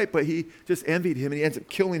do what's right. But he just envied him, and he ends up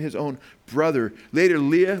killing his own brother. Later,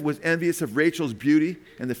 Leah was envious of Rachel's beauty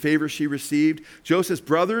and the favor she received. Joseph's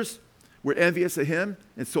brothers were envious of him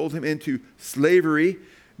and sold him into slavery.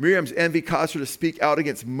 Miriam's envy caused her to speak out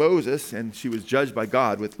against Moses, and she was judged by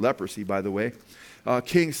God with leprosy, by the way.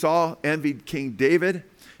 King Saul envied King David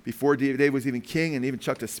before David was even king, and even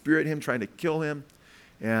chucked a spear at him, trying to kill him.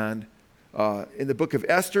 And in the book of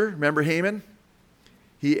Esther, remember Haman?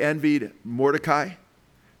 He envied Mordecai,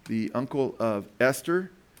 the uncle of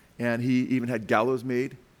Esther, and he even had gallows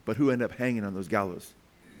made. But who ended up hanging on those gallows?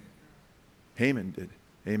 Haman did.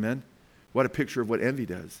 Amen? What a picture of what envy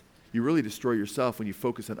does. You really destroy yourself when you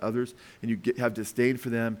focus on others and you have disdain for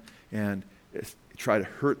them, and try to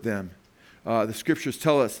hurt them. The scriptures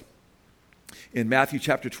tell us in Matthew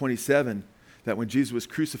chapter 27 that when Jesus was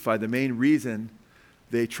crucified, the main reason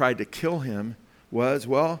they tried to kill him was,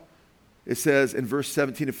 well, it says in verse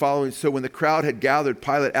 17 and following, so when the crowd had gathered,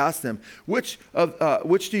 Pilate asked them, which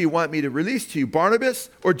do you want me to release to you, Barnabas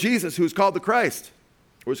or Jesus, who is called the Christ,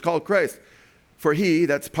 or is called Christ? For he,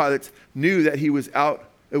 that's Pilate, knew that it was out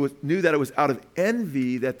of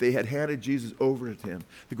envy that they had handed Jesus over to him.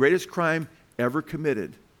 The greatest crime ever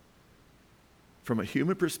committed from a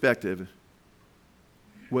human perspective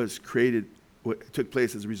what took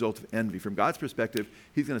place as a result of envy. From God's perspective,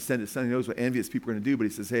 he's going to send his son. He knows what envious people are going to do, but he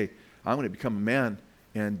says, hey, I'm going to become a man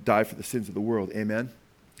and die for the sins of the world. Amen?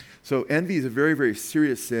 So envy is a very, very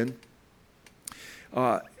serious sin.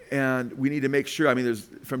 And we need to make sure, there's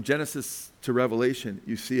from Genesis to Revelation,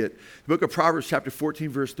 you see it. The book of Proverbs chapter 14,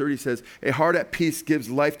 verse 30 says, a heart at peace gives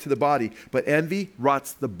life to the body, but envy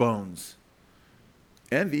rots the bones.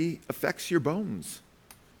 Envy affects your bones.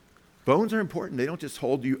 Bones are important. They don't just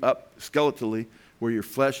hold you up skeletally where your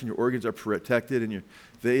flesh and your organs are protected. And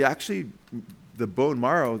the bone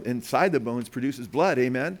marrow inside the bones produces blood.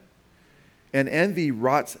 Amen? And envy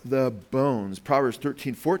rots the bones. Proverbs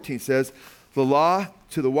 13:14 says, the law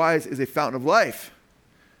to the wise is a fountain of life,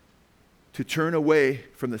 to turn away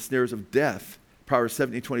from the snares of death. Proverbs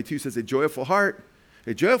 17:22 says, a joyful heart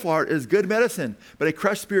is good medicine, but a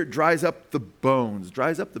crushed spirit dries up the bones.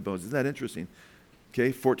 Dries up the bones. Isn't that interesting?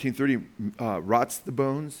 Okay, 14:30 rots the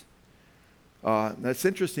bones. That's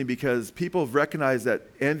interesting because people have recognized that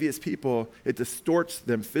envious people, it distorts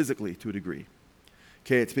them physically to a degree.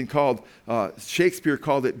 Okay, it's been called, Shakespeare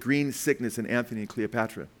called it green sickness in Antony and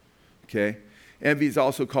Cleopatra. Okay, envy is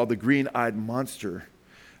also called the green-eyed monster.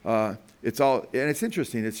 And it's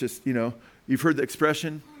interesting. It's just, you've heard the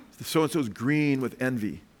expression, so-and-so's green with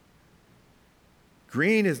envy.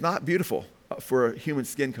 Green is not beautiful for a human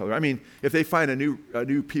skin color. If they find a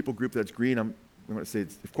new people group that's green, I'm going to say,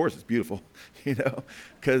 of course it's beautiful,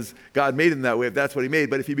 because God made them that way if that's what he made.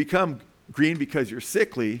 But if you become green because you're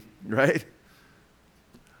sickly, right?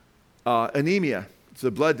 Anemia, it's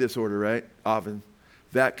a blood disorder, right? Often.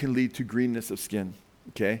 That can lead to greenness of skin,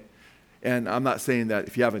 okay? And I'm not saying that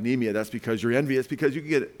if you have anemia, that's because you're envious, because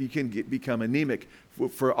you can become anemic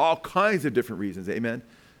for all kinds of different reasons, amen?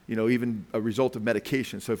 Even a result of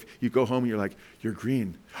medication. So if you go home and you're like, you're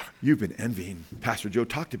green, you've been envying. Pastor Joe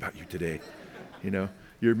talked about you today.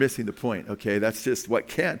 You're missing the point, okay? That's just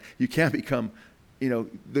you can't become,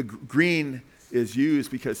 the green is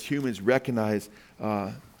used because humans recognize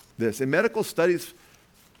this. And medical studies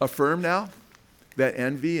affirm now that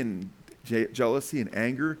envy and jealousy and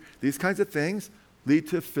anger, these kinds of things lead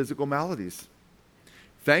to physical maladies.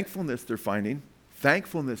 Thankfulness, they're finding.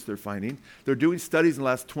 They're doing studies in the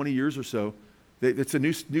last 20 years or so. It's a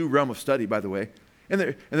new realm of study, by the way.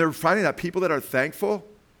 And they're finding that people that are thankful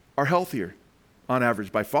are healthier, on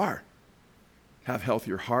average, by far. Have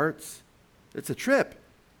healthier hearts. It's a trip.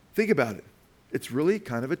 Think about it. It's really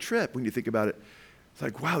kind of a trip when you think about it. It's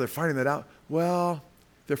like, wow, they're finding that out. Well,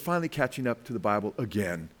 they're finally catching up to the Bible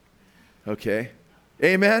again. Okay?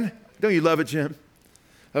 Amen? Don't you love it, Jim?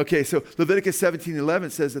 Okay, so Leviticus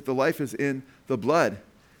 17:11 says that the life is in the blood.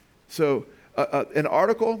 So an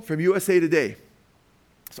article from USA Today.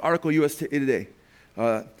 This article, USA Today.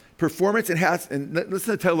 Performance enhancing, and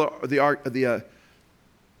listen to the title of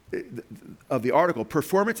the article,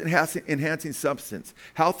 Performance Enhancing Substance,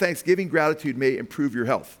 How Thanksgiving Gratitude May Improve Your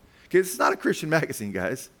Health. Okay, this is not a Christian magazine,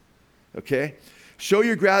 guys. Okay? Show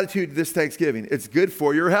your gratitude this Thanksgiving. It's good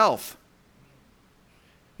for your health.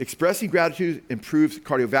 Expressing gratitude improves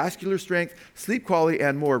cardiovascular strength, sleep quality,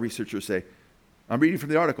 and more, researchers say. I'm reading from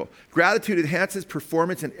the article. Gratitude enhances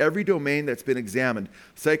performance in every domain that's been examined.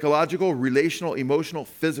 Psychological, relational, emotional,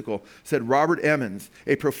 physical, said Robert Emmons,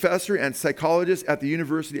 a professor and psychologist at the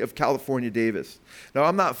University of California, Davis. Now,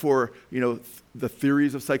 I'm not for, the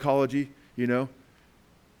theories of psychology,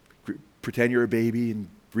 pretend you're a baby and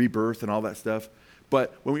rebirth and all that stuff.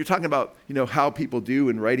 But when we're talking about, how people do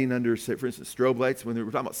in writing under, say, for instance, strobe lights, when we're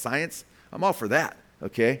talking about science, I'm all for that,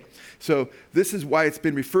 okay? So this is why it's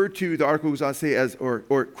been referred to, the article goes on to say, as, or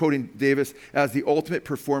quoting Davis, as the ultimate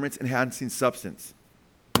performance-enhancing substance.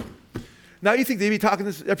 Now you think they'd be talking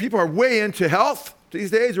this, people are way into health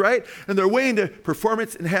these days, right? And they're way into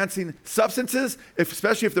performance-enhancing substances,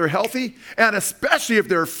 especially if they're healthy, and especially if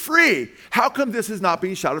they're free. How come this is not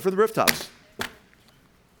being shouted from the rooftops?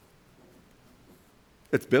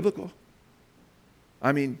 It's biblical.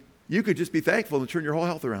 You could just be thankful and turn your whole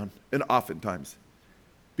health around, and oftentimes.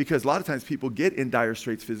 Because a lot of times people get in dire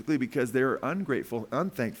straits physically because they're ungrateful,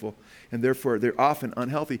 unthankful, and therefore they're often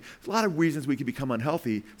unhealthy. There's a lot of reasons we can become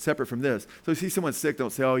unhealthy separate from this. So if you see someone sick, don't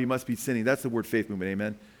say, oh, you must be sinning. That's the word faith movement,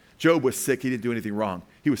 amen? Job was sick. He didn't do anything wrong.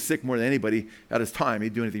 He was sick more than anybody at his time. He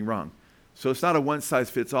didn't do anything wrong. So it's not a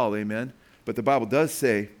one-size-fits-all, amen? But the Bible does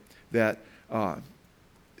say that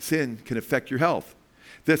sin can affect your health.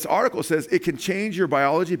 This article says it can change your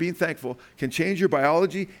biology, being thankful, can change your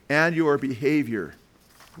biology and your behavior.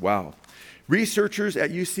 Wow. Researchers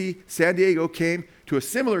at UC San Diego came to a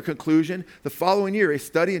similar conclusion the following year. A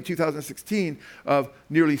study in 2016 of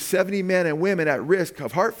nearly 70 men and women at risk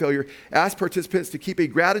of heart failure asked participants to keep a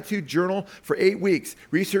gratitude journal for 8 weeks.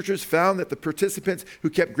 Researchers found that the participants who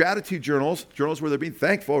kept gratitude journals where they're being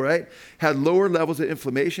thankful, right, had lower levels of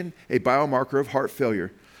inflammation, a biomarker of heart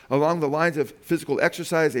failure. Along the lines of physical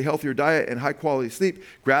exercise, a healthier diet, and high-quality sleep,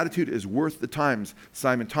 gratitude is worth the times,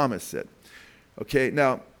 Simon Thomas said. Okay,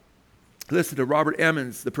 now, listen to Robert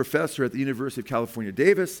Emmons, the professor at the University of California,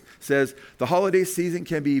 Davis, says, the holiday season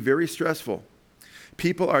can be very stressful.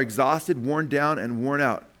 People are exhausted, worn down, and worn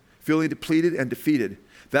out, feeling depleted and defeated.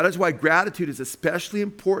 That is why gratitude is especially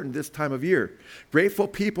important this time of year. Grateful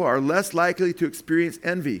people are less likely to experience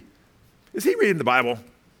envy. Is he reading the Bible?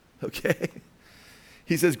 Okay.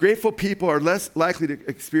 He says, grateful people are less likely to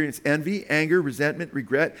experience envy, anger, resentment,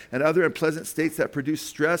 regret, and other unpleasant states that produce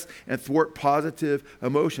stress and thwart positive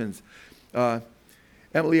emotions.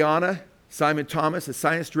 Emiliana Simon Thomas, a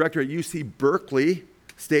science director at UC Berkeley,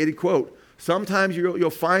 stated, quote, sometimes you'll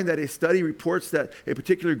find that a study reports that a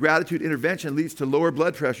particular gratitude intervention leads to lower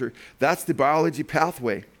blood pressure. That's the biology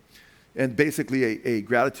pathway. And basically a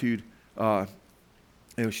gratitude,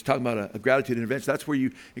 she's talking about a gratitude intervention. That's where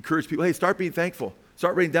you encourage people, hey, start being thankful.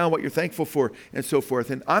 Start writing down what you're thankful for and so forth.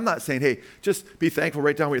 And I'm not saying, hey, just be thankful,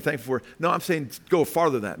 write down what you're thankful for. No, I'm saying go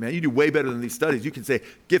farther than that, man. You do way better than these studies. You can say,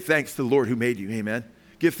 give thanks to the Lord who made you, amen.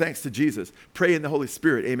 Give thanks to Jesus. Pray in the Holy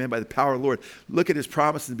Spirit, amen, by the power of the Lord. Look at his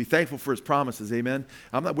promises and be thankful for his promises, amen.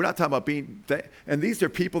 We're not talking about being, and these are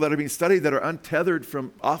people that are being studied that are untethered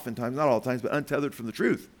from, oftentimes, not all the times, but untethered from the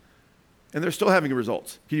truth. And they're still having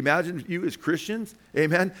results. Can you imagine you as Christians,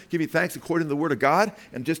 amen, giving thanks according to the Word of God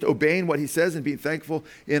and just obeying what he says and being thankful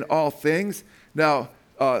in all things? Now,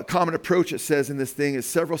 common approach, it says in this thing, is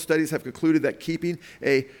several studies have concluded that keeping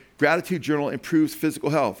a gratitude journal improves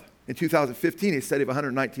physical health. In 2015, a study of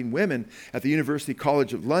 119 women at the University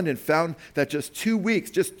College of London found that just 2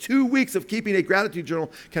 weeks of keeping a gratitude journal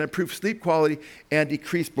can improve sleep quality and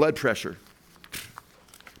decrease blood pressure.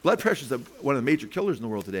 Blood pressure is one of the major killers in the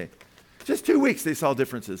world today. Just 2 weeks, they saw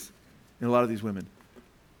differences in a lot of these women.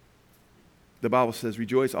 The Bible says,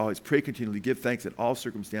 rejoice always, pray continually, give thanks in all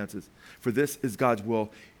circumstances, for this is God's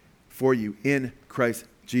will for you in Christ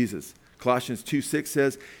Jesus. Colossians 2:6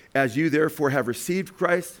 says, as you therefore have received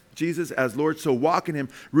Christ Jesus as Lord, so walk in him,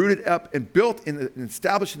 rooted up and built and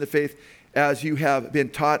established in the faith, as you have been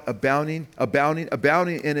taught, abounding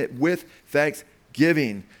in it with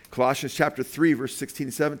thanksgiving. Colossians chapter 3, verse 16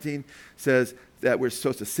 and 17 says that we're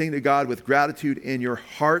supposed to sing to God with gratitude in your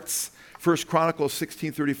hearts. 1 Chronicles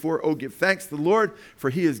 16:34, oh, give thanks to the Lord, for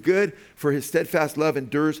he is good, for his steadfast love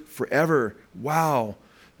endures forever. Wow.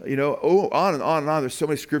 On and on and on. There's so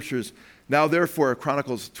many scriptures. Now therefore,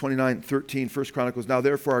 Chronicles 29:13, 1 Chronicles, now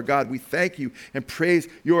therefore our God, we thank you and praise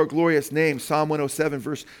your glorious name. Psalm 107,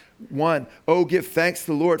 verse 1, oh, give thanks to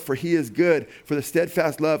the Lord, for he is good, for the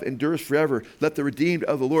steadfast love endures forever. Let the redeemed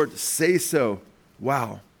of the Lord say so.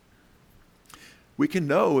 Wow. We can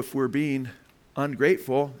know if we're being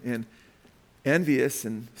ungrateful and envious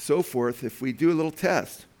and so forth if we do a little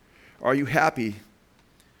test. Are you happy?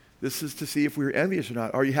 This is to see if we're envious or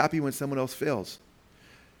not. Are you happy when someone else fails?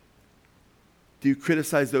 Do you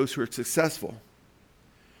criticize those who are successful?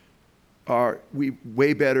 Are we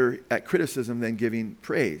way better at criticism than giving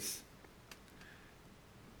praise?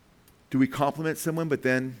 Do we compliment someone but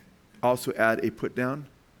then also add a put down?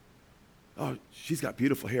 Oh, she's got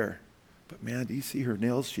beautiful hair. But man, do you see her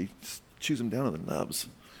nails? She chews them down to the nubs.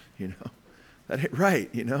 That ain't right,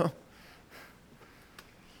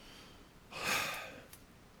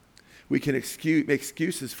 We can make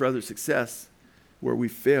excuses for other success where we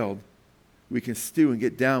failed. We can stew and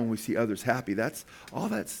get down when we see others happy. That's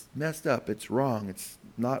messed up. It's wrong. It's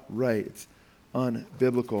not right. It's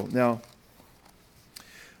unbiblical. Now,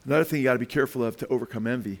 another thing you got to be careful of to overcome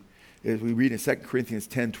envy is we read in 2 Corinthians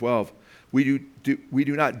 10:12. We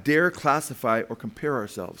do not dare classify or compare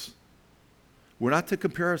ourselves. We're not to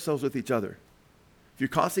compare ourselves with each other. If you're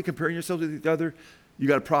constantly comparing yourselves with each other, you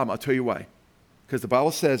got a problem. I'll tell you why. Because the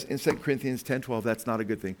Bible says in 2 Corinthians 10:12, that's not a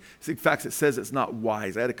good thing. In fact, it says it's not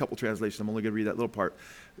wise. I had a couple translations. I'm only going to read that little part.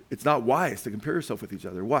 It's not wise to compare yourself with each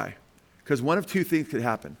other. Why? Because one of two things could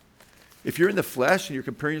happen. If you're in the flesh and you're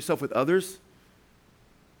comparing yourself with others,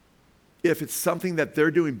 if it's something that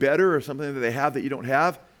they're doing better or something that they have that you don't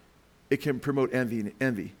have, it can promote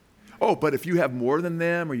envy. Oh, but if you have more than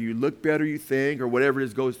them or you look better, you think, or whatever it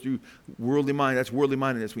is goes through worldly mind, that's worldly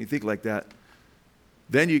mindedness when you think like that,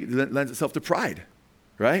 then it lends itself to pride,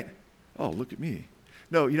 right? Oh, look at me.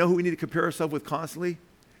 No, you know who we need to compare ourselves with constantly?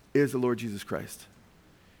 Is the Lord Jesus Christ.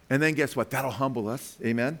 And then guess what? That'll humble us,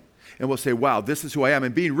 amen? And we'll say, wow, this is who I am.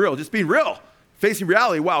 And being real, just being real, facing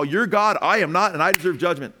reality. Wow, you're God, I am not, and I deserve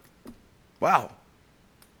judgment. Wow.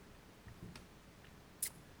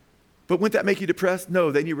 But wouldn't that make you depressed?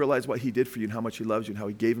 No, then you realize what he did for you and how much he loves you and how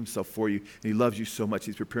he gave himself for you. And he loves you so much,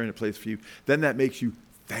 he's preparing a place for you. Then that makes you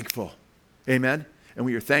thankful. Amen? And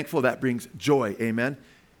when you're thankful, that brings joy. Amen?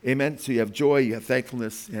 Amen? So you have joy, you have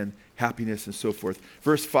thankfulness and happiness and so forth.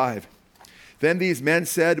 Verse 5. Then these men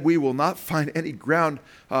said, we will not find any ground.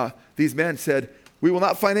 These men said, we will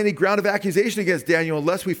not find any ground of accusation against Daniel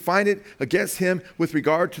unless we find it against him with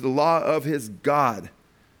regard to the law of his God.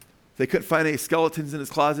 They couldn't find any skeletons in his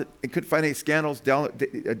closet. They couldn't find any scandals.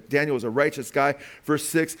 Daniel was a righteous guy. Verse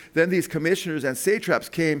 6, then these commissioners and satraps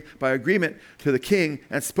came by agreement to the king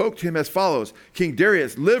and spoke to him as follows. King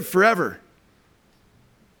Darius, live forever.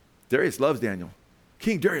 Darius loves Daniel.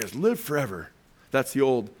 King Darius, live forever. That's the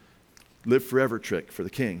old live forever trick for the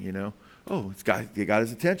king, you know. Oh, he got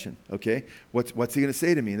his attention, okay? What's he going to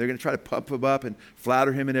say to me? And they're going to try to pump him up and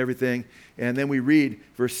flatter him and everything. And then we read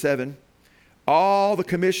verse 7. All the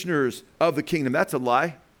commissioners of the kingdom. That's a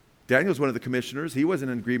lie. Daniel's one of the commissioners. He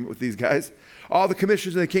wasn't in agreement with these guys. All the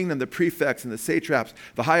commissioners of the kingdom, the prefects and the satraps,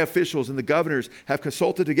 the high officials and the governors have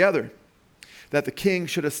consulted together that the king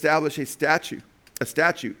should establish a statute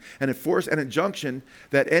and enforce an injunction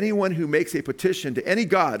that anyone who makes a petition to any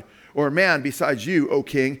god or man besides you, O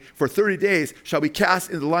king, for 30 days shall be cast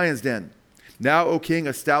into the lion's den. Now, O king,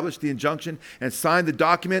 establish the injunction and sign the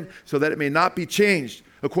document so that it may not be changed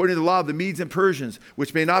according to the law of the Medes and Persians,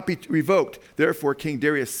 which may not be revoked. Therefore, King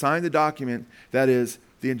Darius signed the document, that is,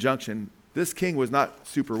 the injunction. This king was not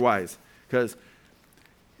super wise because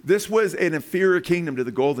this was an inferior kingdom to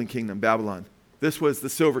the golden kingdom, Babylon. This was the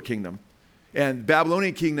silver kingdom. And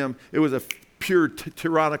Babylonian kingdom, it was a pure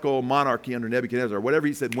tyrannical monarchy under Nebuchadnezzar. Whatever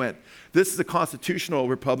he said went. This is a constitutional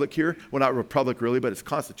republic here. Well, not republic really, but it's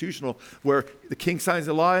constitutional where the king signs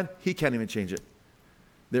the law and he can't even change it.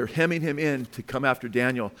 They're hemming him in to come after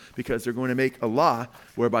Daniel because they're going to make a law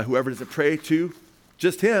whereby whoever doesn't pray to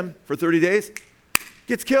just him for 30 days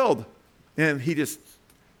gets killed. And he just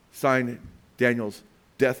signed Daniel's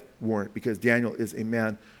death warrant because Daniel is a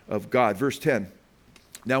man of God. Verse 10.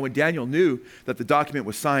 Now when Daniel knew that the document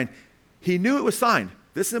was signed, he knew it was signed.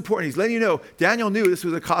 This is important. He's letting you know Daniel knew this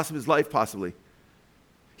was the cost of his life possibly.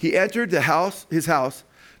 He entered his house.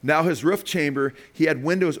 Now his roof chamber, he had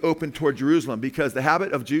windows open toward Jerusalem because the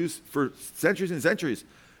habit of Jews for centuries and centuries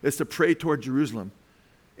is to pray toward Jerusalem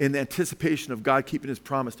in anticipation of God keeping his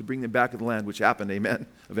promise to bring them back to the land, which happened, amen,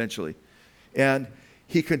 eventually. And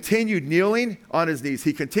he continued kneeling on his knees.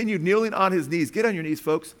 Get on your knees,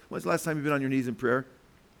 folks. When's the last time you've been on your knees in prayer?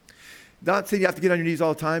 Not saying you have to get on your knees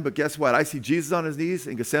all the time, but guess what? I see Jesus on his knees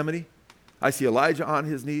in Gethsemane. I see Elijah on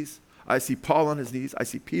his knees. I see Paul on his knees. I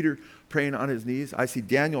see Peter praying on his knees. I see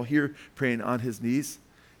Daniel here praying on his knees.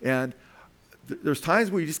 And there's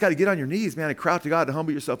times where you just got to get on your knees, man, and cry out to God and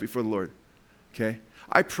humble yourself before the Lord. Okay?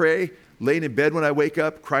 I pray laying in bed when I wake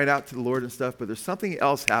up, crying out to the Lord and stuff, but there's something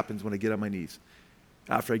else happens when I get on my knees.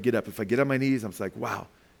 After I get up, if I get on my knees, I'm just like, wow,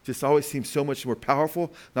 just always seems so much more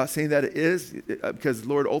powerful. Not saying that it is, because the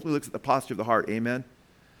Lord ultimately looks at the posture of the heart. Amen?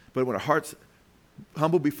 But when our heart's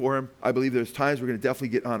humble before him, I believe there's times we're going to definitely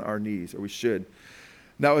get on our knees, or we should.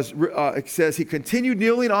 Now, as it says, he continued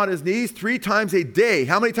kneeling on his knees 3 times a day.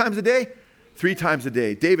 How many times a day? 3 times a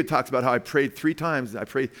day. David talks about how I prayed 3 times. I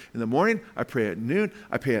prayed in the morning, I pray at noon,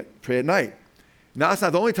 I pray at night. Now, that's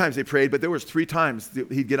not the only times they prayed, but there was 3 times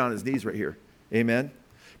he'd get on his knees right here. Amen?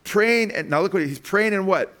 Praying, and now look what he's praying in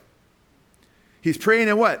what? He's praying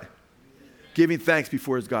in what? Giving thanks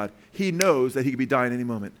before his God. He knows that he could be dying any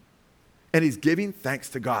moment. And he's giving thanks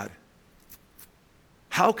to God.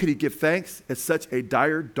 How could he give thanks at such a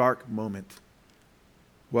dire, dark moment?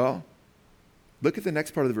 Well, look at the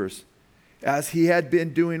next part of the verse. As he had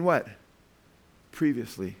been doing what?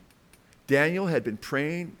 Previously. Daniel had been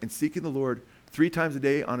praying and seeking the Lord 3 times a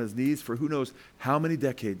day on his knees for who knows how many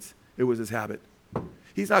decades. It was his habit.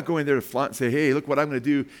 He's not going there to flaunt and say, hey, look what I'm going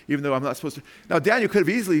to do, even though I'm not supposed to. Now, Daniel could have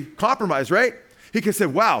easily compromised, right? He could have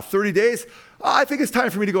said, wow, 30 days? I think it's time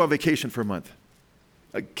for me to go on vacation for a month.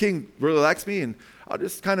 King really likes me, and I'll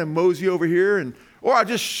just kind of mosey over here, or I'll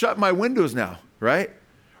just shut my windows now, right?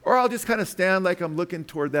 Or I'll just kind of stand like I'm looking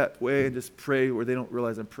toward that way and just pray where they don't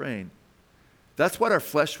realize I'm praying. That's what our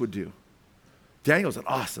flesh would do. Daniel's an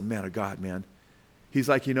awesome man of God, man. He's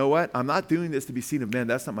like, you know what? I'm not doing this to be seen of men.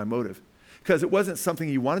 That's not my motive. Because it wasn't something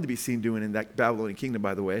he wanted to be seen doing in that Babylonian kingdom,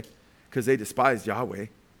 by the way, because they despised Yahweh.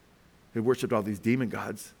 They worshiped all these demon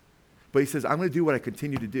gods. But he says, I'm going to do what I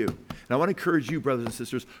continue to do. And I want to encourage you, brothers and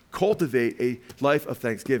sisters, cultivate a life of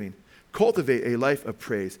thanksgiving. Cultivate a life of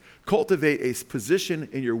praise. Cultivate a position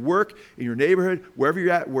in your work, in your neighborhood, wherever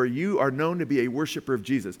you're at, where you are known to be a worshiper of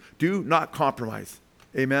Jesus. Do not compromise.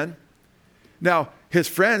 Amen? Now, his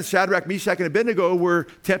friends, Shadrach, Meshach, and Abednego, were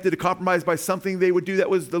tempted to compromise by something they would do that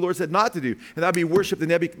was the Lord said not to do. And that would be worship the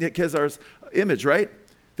Nebuchadnezzar's image, right?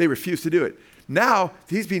 They refused to do it. Now,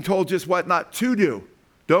 he's being told just what not to do.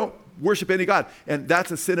 Don't worship any God. And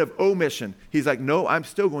that's a sin of omission. He's like, no, I'm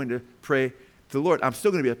still going to pray to the Lord. I'm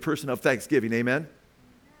still going to be a person of thanksgiving. Amen?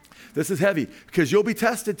 This is heavy because you'll be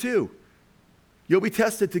tested too. You'll be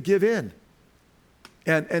tested to give in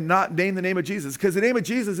and not name the name of Jesus. Because the name of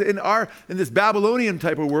Jesus in this Babylonian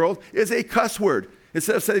type of world is a cuss word.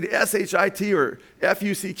 Instead of saying S-H-I-T or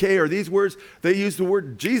F-U-C-K or these words, they use the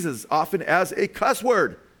word Jesus often as a cuss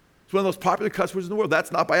word. It's one of those popular cuss words in the world.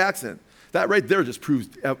 That's not by accident. That right there just proves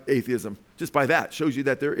atheism. Just by that shows you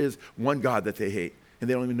that there is one God that they hate. And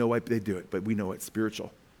they don't even know why they do it. But we know it's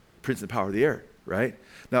spiritual. Prince and power of the air, right?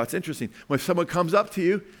 Now it's interesting. When someone comes up to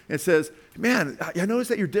you and says, man, I noticed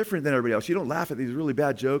that you're different than everybody else. You don't laugh at these really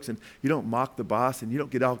bad jokes and you don't mock the boss and you don't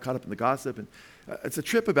get all caught up in the gossip. And it's a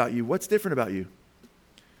trip about you. What's different about you?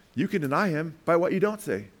 You can deny him by what you don't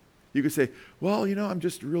say. You can say, well, I'm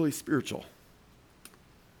just really spiritual.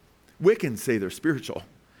 Wiccans say they're spiritual.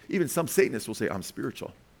 Even some Satanists will say, I'm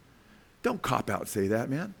spiritual. Don't cop out and say that,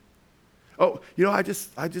 man. Oh, I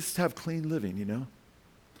just have clean living,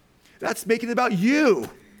 That's making it about you.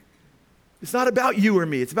 It's not about you or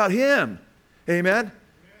me. It's about him. Amen?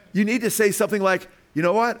 You need to say something like, you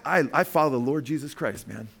know what? I follow the Lord Jesus Christ,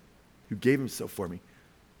 man, who gave himself for me.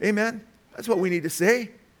 Amen? That's what we need to say,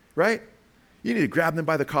 right? You need to grab them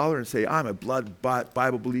by the collar and say, I'm a blood-bought,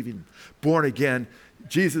 Bible-believing, born-again,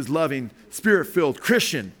 Jesus-loving, Spirit-filled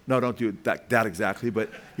Christian. No, don't do that exactly, but,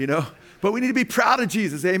 But we need to be proud of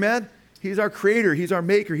Jesus, amen? He's our creator. He's our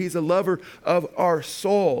maker. He's a lover of our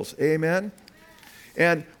souls, amen?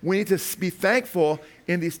 And we need to be thankful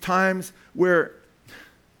in these times where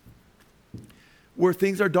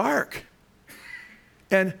things are dark.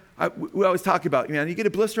 And we always talk about, man, you get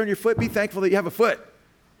a blister on your foot, be thankful that you have a foot.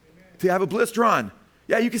 Amen. To have a blister on.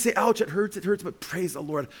 Yeah, you can say, ouch, it hurts, but praise the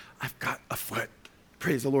Lord, I've got a foot.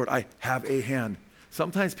 Praise the Lord, I have a hand.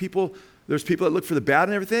 Sometimes there's people that look for the bad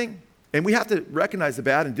and everything, and we have to recognize the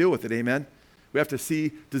bad and deal with it, amen? We have to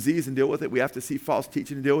see disease and deal with it. We have to see false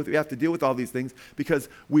teaching and deal with it. We have to deal with all these things because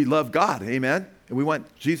we love God, amen? And we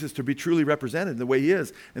want Jesus to be truly represented in the way he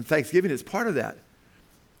is, and Thanksgiving is part of that.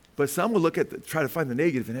 But some will try to find the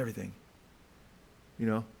negative in everything,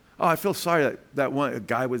 Oh, I feel sorry that a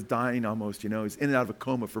guy was dying almost, He's in and out of a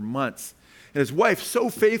coma for months. And his wife, so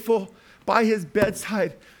faithful, by his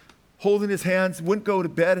bedside, holding his hands, wouldn't go to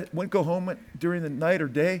bed, wouldn't go home during the night or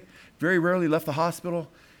day, very rarely left the hospital.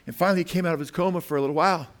 And finally he came out of his coma for a little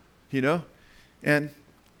while, And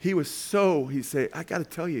he was he'd say, I got to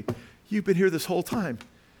tell you, you've been here this whole time.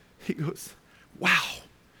 He goes, wow.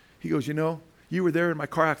 He goes, you were there in my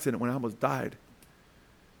car accident when I almost died.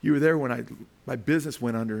 You were there when my business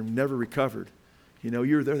went under and never recovered. You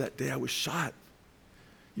were there that day I was shot.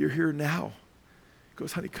 You're here now. He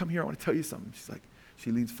goes, honey, come here. I want to tell you something. She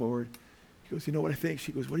leans forward. He goes, you know what I think?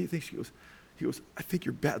 She goes, what do you think? He goes, I think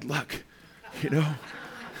you're bad luck,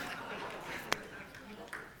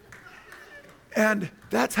 And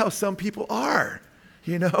that's how some people are,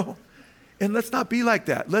 And let's not be like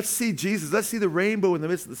that. Let's see Jesus. Let's see the rainbow in the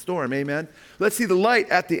midst of the storm. Amen. Let's see the light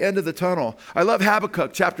at the end of the tunnel. I love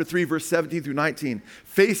Habakkuk chapter 3, verse 17 through 19.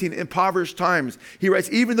 Facing impoverished times. He writes,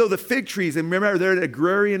 even though the fig trees, and remember they're an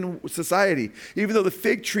agrarian society, even though the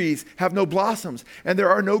fig trees have no blossoms and there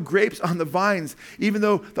are no grapes on the vines, even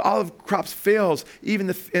though the olive crops fails, and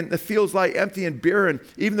the fields lie empty and barren,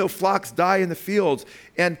 even though flocks die in the fields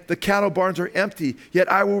and the cattle barns are empty,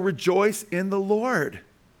 yet I will rejoice in the Lord.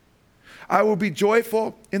 I will be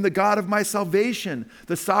joyful in the God of my salvation.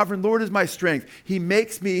 The sovereign Lord is my strength. He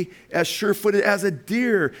makes me as sure-footed as a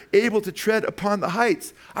deer, able to tread upon the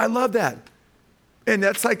heights. I love that. And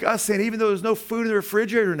that's like us saying, even though there's no food in the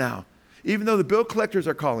refrigerator now, Even though the bill collectors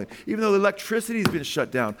are calling, even though the electricity's been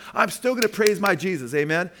shut down, I'm still going to praise my Jesus,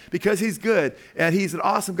 amen? Because he's good, and he's an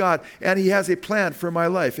awesome God, and he has a plan for my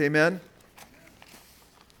life, amen?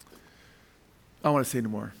 I want to say no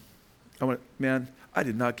more. I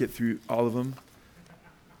did not get through all of them.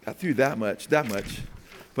 Got through that much,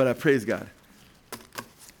 but I praise God.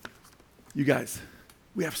 You guys,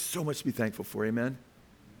 we have so much to be thankful for, amen?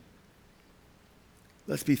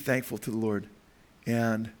 Let's be thankful to the Lord,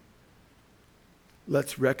 and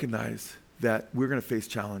let's recognize that we're going to face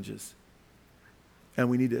challenges, and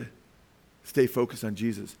we need to stay focused on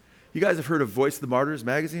Jesus. You guys have heard of Voice of the Martyrs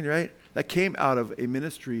magazine, right? That came out of a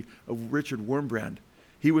ministry of Richard Wurmbrand.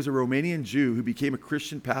 He was a Romanian Jew who became a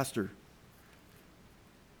Christian pastor,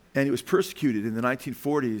 and he was persecuted in the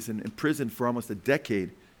 1940s and imprisoned for almost a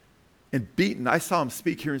decade and beaten. I saw him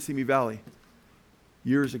speak here in Simi Valley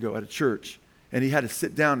years ago at a church, and he had to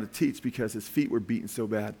sit down to teach because his feet were beaten so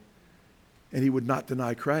bad, and he would not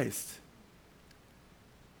deny Christ.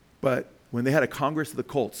 But when they had a Congress of the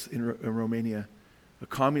Cults in Romania, a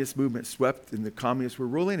communist movement swept, and the communists were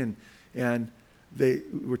ruling, and they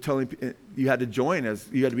were telling you had to join, as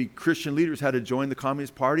you had to be Christian leaders had to join the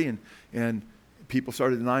Communist Party, and people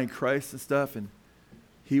started denying Christ and stuff, and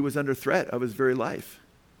he was under threat of his very life.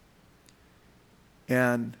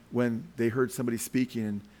 And when they heard somebody speaking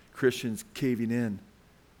and Christians caving in,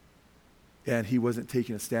 and he wasn't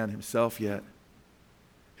taking a stand himself yet,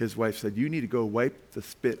 his wife said, "You need to go wipe the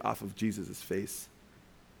spit off of Jesus' face."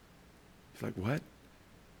 He's like, "What?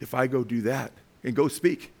 If I go do that and go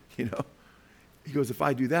speak, He goes, "If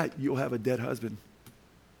I do that, you'll have a dead husband."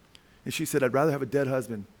 And she said, "I'd rather have a dead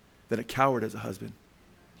husband than a coward as a husband,"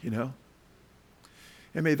 And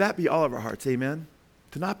may that be all of our hearts, amen?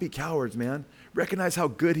 To not be cowards, man. Recognize how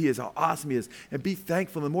good he is, how awesome he is, and be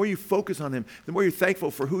thankful. The more you focus on him, the more you're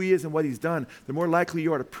thankful for who he is and what he's done, the more likely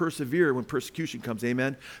you are to persevere when persecution comes,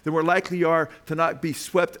 amen? The more likely you are to not be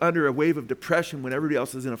swept under a wave of depression when everybody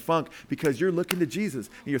else is in a funk, because you're looking to Jesus,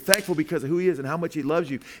 and you're thankful because of who he is and how much he loves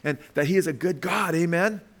you, and that he is a good God,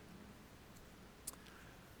 amen?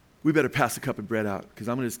 We better pass the cup of bread out, because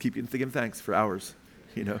I'm going to just keep giving thanks for hours,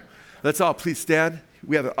 Let's all please stand.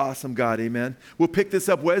 We have an awesome God, amen? We'll pick this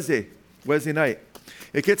up Wednesday night.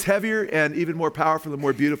 It gets heavier and even more powerful and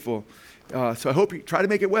more beautiful. So I hope you try to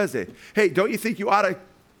make it Wednesday. Hey, don't you think you ought to,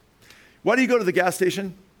 why do you go to the gas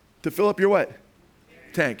station? To fill up your what?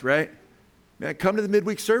 Tank, right? Man, come to the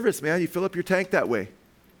midweek service, man. You fill up your tank that way,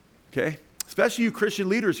 okay? Especially you Christian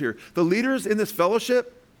leaders here. The leaders in this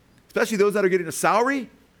fellowship, especially those that are getting a salary,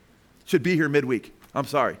 should be here midweek. I'm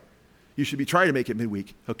sorry. You should be trying to make it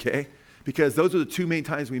midweek, okay? Because those are the two main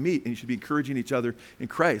times we meet, and you should be encouraging each other in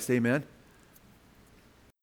Christ, amen?